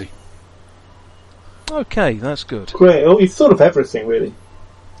be plenty. Okay, that's good. Great. Oh, you've thought of everything, really.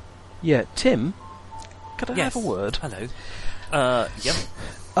 Yeah, Tim, could I have a word? Hello. Yep.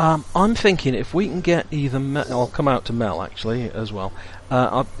 I'm thinking if we can get either I'll come out to Mel actually as well.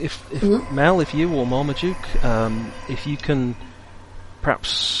 If Mel, if you or Marmaduke, if you can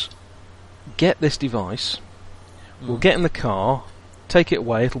perhaps get this device, we'll get in the car, take it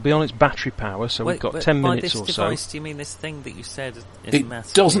away. It'll be on its battery power, so we've got 10 minutes or so. By this device, do you mean this thing that you said is it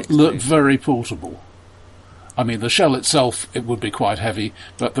massive? It doesn't look very portable. I mean, the shell itself, it would be quite heavy,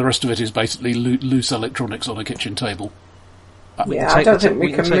 but the rest of it is basically loose electronics on a kitchen table. I don't think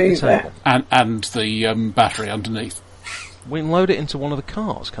we can move it. And the battery underneath. We can load it into one of the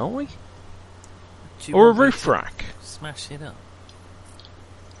cars, can't we? Or a roof rack. Smash it up.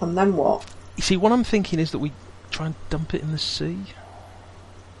 And then what? You see, what I'm thinking is that we try and dump it in the sea.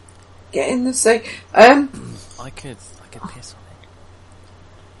 Get in the sea. I could piss on it.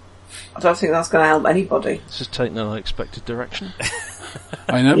 I don't think that's going to help anybody. This has taken an unexpected direction.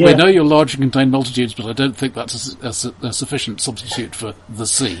 We know you're large and contain multitudes, but I don't think that's a sufficient substitute for the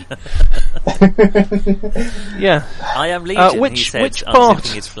sea. Yeah. I am Legion, he said,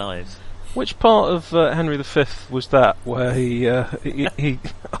 unzipping his flies. Which part of Henry V was that, where he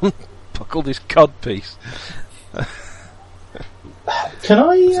unbuckled his codpiece? Can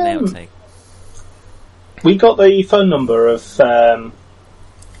I... It was an outtake. We got the phone number of...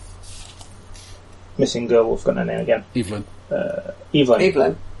 missing girl, I've got her name again. Evelyn.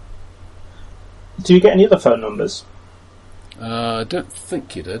 Evelyn. Do you get any other phone numbers? I don't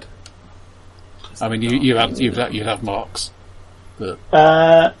think you did. I mean, you'd have Mark's. But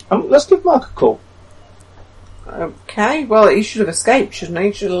let's give Mark a call. Okay, well, he should have escaped, shouldn't he?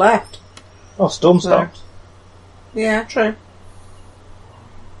 He should have left. Oh, storm stopped. Yeah, true.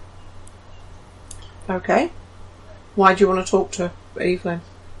 Okay. Why do you want to talk to Evelyn?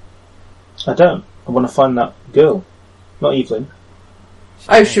 I don't. I want to find that girl. Not Evelyn.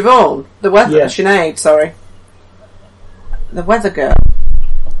 Oh, Siobhan. The weather... Yeah. Sinead, sorry. The weather girl.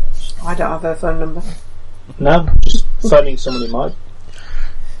 I don't have her phone number. No, just phoning someone who might.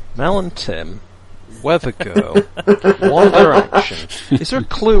 Mel and Tim, Weather Girl, One Direction. Is there a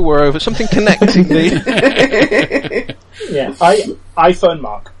clue we're over? Something connecting the... Yeah, iPhone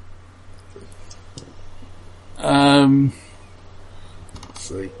Mark. Let's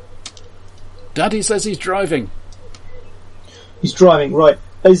see. Daddy says he's driving. He's driving, right.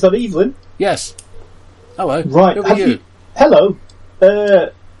 Is that Evelyn? Yes. Hello. Right. Who are you? Hello.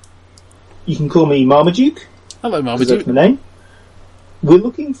 You can call me Marmaduke. Hello, That's Marmaduke. my name. We're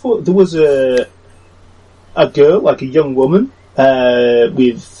looking for... There was a girl, like a young woman,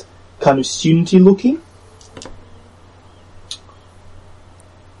 with kind of studenty looking.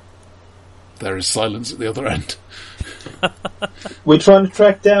 There is silence at the other end. We're trying to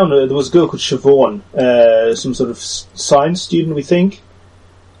track down... there was a girl called Siobhan, some sort of science student, we think.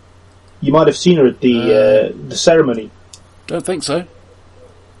 You might have seen her at the ceremony. Don't think so.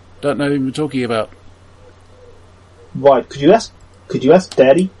 Don't know who we're talking about. Right, could you ask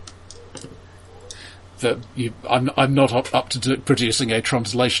Daddy? I'm not up to producing a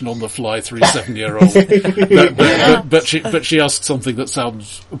translation on the fly 3-7-year-old. but she asked something that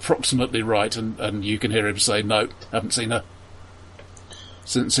sounds approximately right, and you can hear him say, "No, haven't seen her."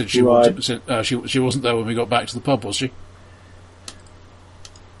 Since she wasn't there when we got back to the pub, was she?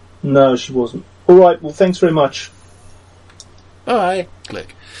 No, she wasn't. All right. Well, thanks very much. Bye.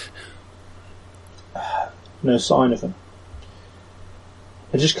 Click. No sign of her.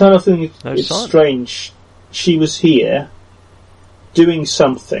 I just kind of think it's strange. She was here doing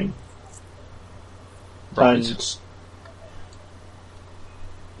something, right. And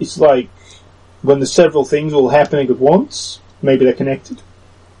it's like when there's several things all happening at once. Maybe they're connected.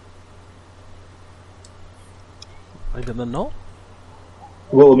 Maybe they're not.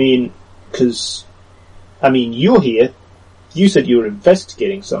 Well, you're here. You said you were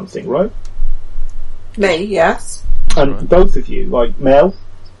investigating something, right? Me, yes. And both of you, like Mel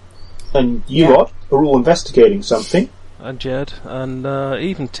and you lot, are all investigating something. And Jed, and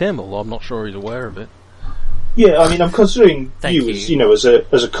even Tim, although I'm not sure he's aware of it. Yeah, I'm considering you as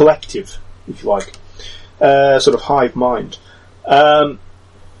a collective, if you like, sort of hive mind. And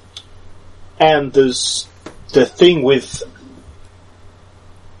there's the thing with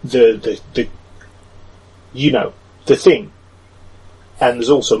the thing, and there's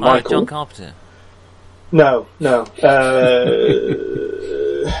also Michael. John Carpenter. No. Wasn't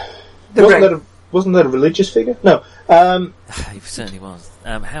that a religious figure? No. He certainly was.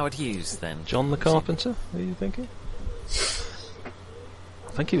 Howard Hughes, then. John the Carpenter, are you thinking?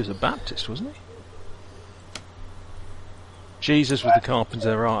 I think he was a Baptist, wasn't he? Jesus was the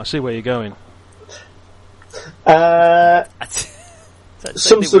carpenter, right. I see where you're going.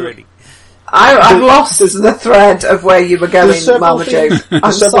 Some sort of... I've lost the thread of where you were going, Marmaduke.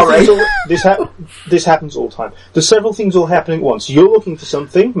 I'm sorry. This happens all the time. There's several things all happening at once. You're looking for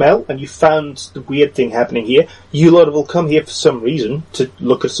something, Mel, and you found the weird thing happening here. You lot will come here for some reason to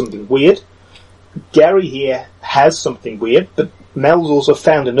look at something weird. Gary here has something weird, but Mel's also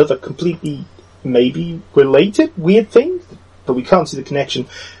found another completely, maybe related weird thing, but we can't see the connection.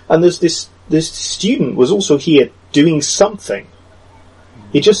 And there's this student was also here doing something.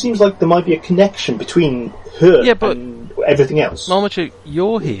 It just seems like there might be a connection between her and everything else. Marmaduke,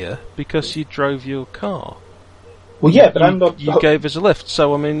 you're here because you drove your car. Well, yeah, but I'm not... You gave us a lift,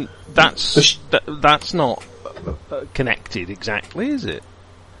 so, that's not connected exactly, is it?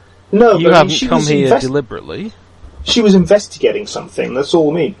 No, you haven't come here deliberately. She was investigating something, that's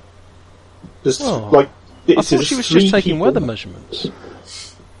all I mean. I thought she was just taking weather measurements.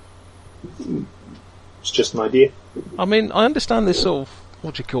 It's just an idea. I understand this sort of,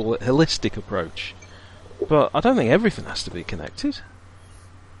 holistic approach. But I don't think everything has to be connected.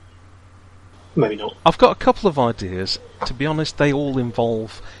 Maybe not. I've got a couple of ideas. To be honest, they all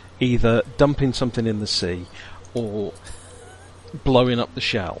involve either dumping something in the sea or blowing up the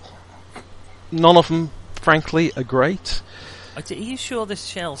shell. None of them, frankly, are great. Are you sure this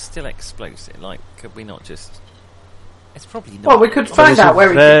shell's still explosive? Could we not just... It's probably not. Well, we could find out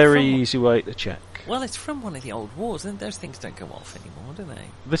where it came from. Very easy way to check. Well, it's from one of the old wars, and those things don't go off anymore, do they?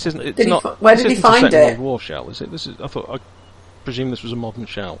 This isn't. It's where did he find it? Old war shell, is it? I presume this was a modern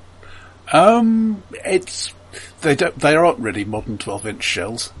shell. They aren't really modern 12-inch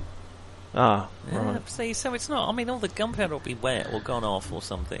shells. Ah, yeah, right. See, so it's not. All the gunpowder will be wet or gone off or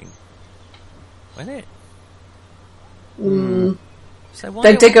something, won't it? So why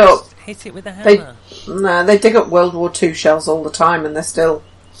they dig up. Hit it with a hammer. They dig up World War II shells all the time, and they're still.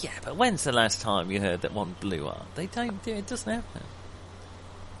 Yeah, but when's the last time you heard that one blew up? They don't do it. It doesn't happen.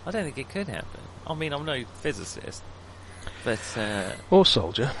 I don't think it could happen. I'm no physicist, but or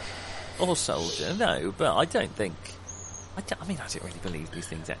soldier. No, but I don't think I don't really believe these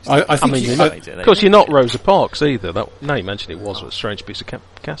things actually. I think of course, you're not Rosa Parks either. Now you mentioned it was a strange piece of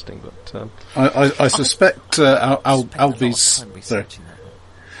casting, but I suspect Alfie's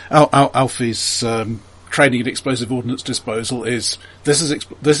training in explosive ordnance disposal is this is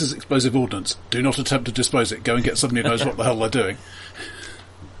explosive ordnance. Do not attempt to dispose it. Go and get somebody who knows what the hell they're doing.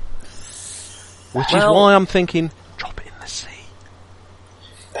 Which is why I'm thinking, drop it in the sea.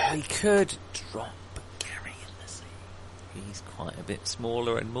 We could drop Gary in the sea. He's quite a bit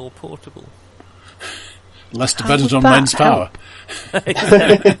smaller and more portable. Less dependent on men's power.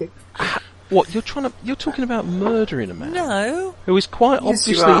 What, you're talking about murdering a man? No. Who is quite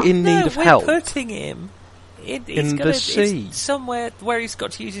obviously in need of help. We're putting him in the sea. Somewhere where he's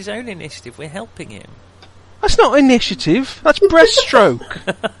got to use his own initiative. We're helping him. That's not initiative. That's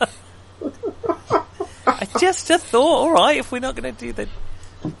breaststroke. Just a thought, alright, if we're not going to do the...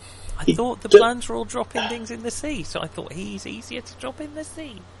 I thought the plans were all dropping things in the sea, so I thought he's easier to drop in the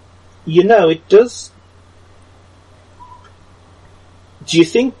sea. You know, it does... Do you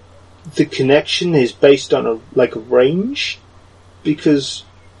think the connection is based on a range? Because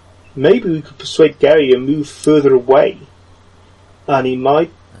maybe we could persuade Gary to move further away, and he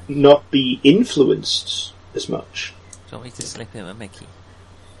might not be influenced as much. Do you want me to slip him a Mickey?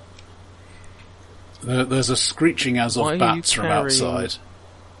 There's a screeching as of bats from outside.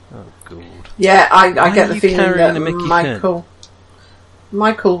 Oh, God. Yeah, I get the feeling that Mickey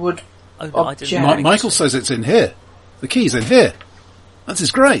Michael would object. Michael says it's in here. The key's in here. That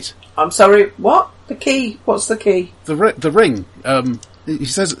is great. I'm sorry, what? The key? What's the key? The ring. He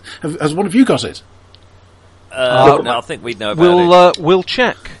says, has one of you got it? No, I think we'd know about it. We'll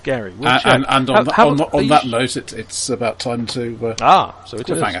check, Gary. We'll check. And on that note, it's about time to... so it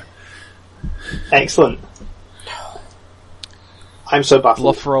is. Excellent. I'm so baffled.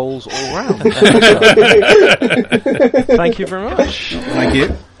 Bluff rolls all round. Thank you very much. Thank you.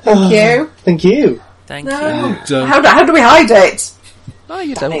 Thank you. Thank you. Thank you. And, how do we hide it? No,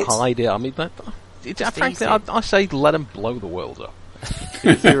 you don't hide it. I mean, frankly, I say let them blow the world up.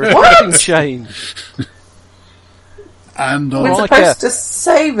 If you're expecting change. And we're supposed to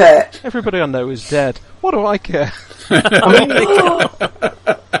save it. Everybody I know is dead. What do I care?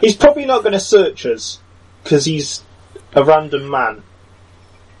 He's probably not going to search us because he's a random man.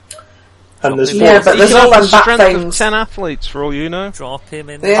 And there's but there's all them strength bat things. Of 10 athletes for all you know. Drop him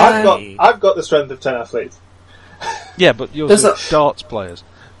in. I've got the strength of 10 athletes. Yeah, but yours are darts players.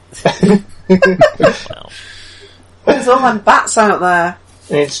 There's all them bats out there.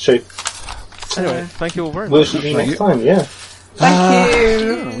 It's true. Anyway, thank you all very much. We'll see you next time, yeah. Thank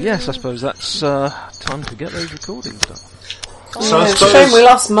you. Yes, I suppose that's time to get those recordings done. So it's a shame we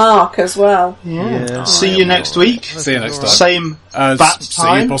lost Mark as well. Yeah. See you next week. See you next time. Same bat time.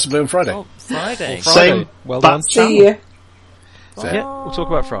 See you possibly on Friday. Oh, Friday. Same well done. See you. Yeah, we'll talk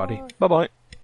about Friday. Bye-bye.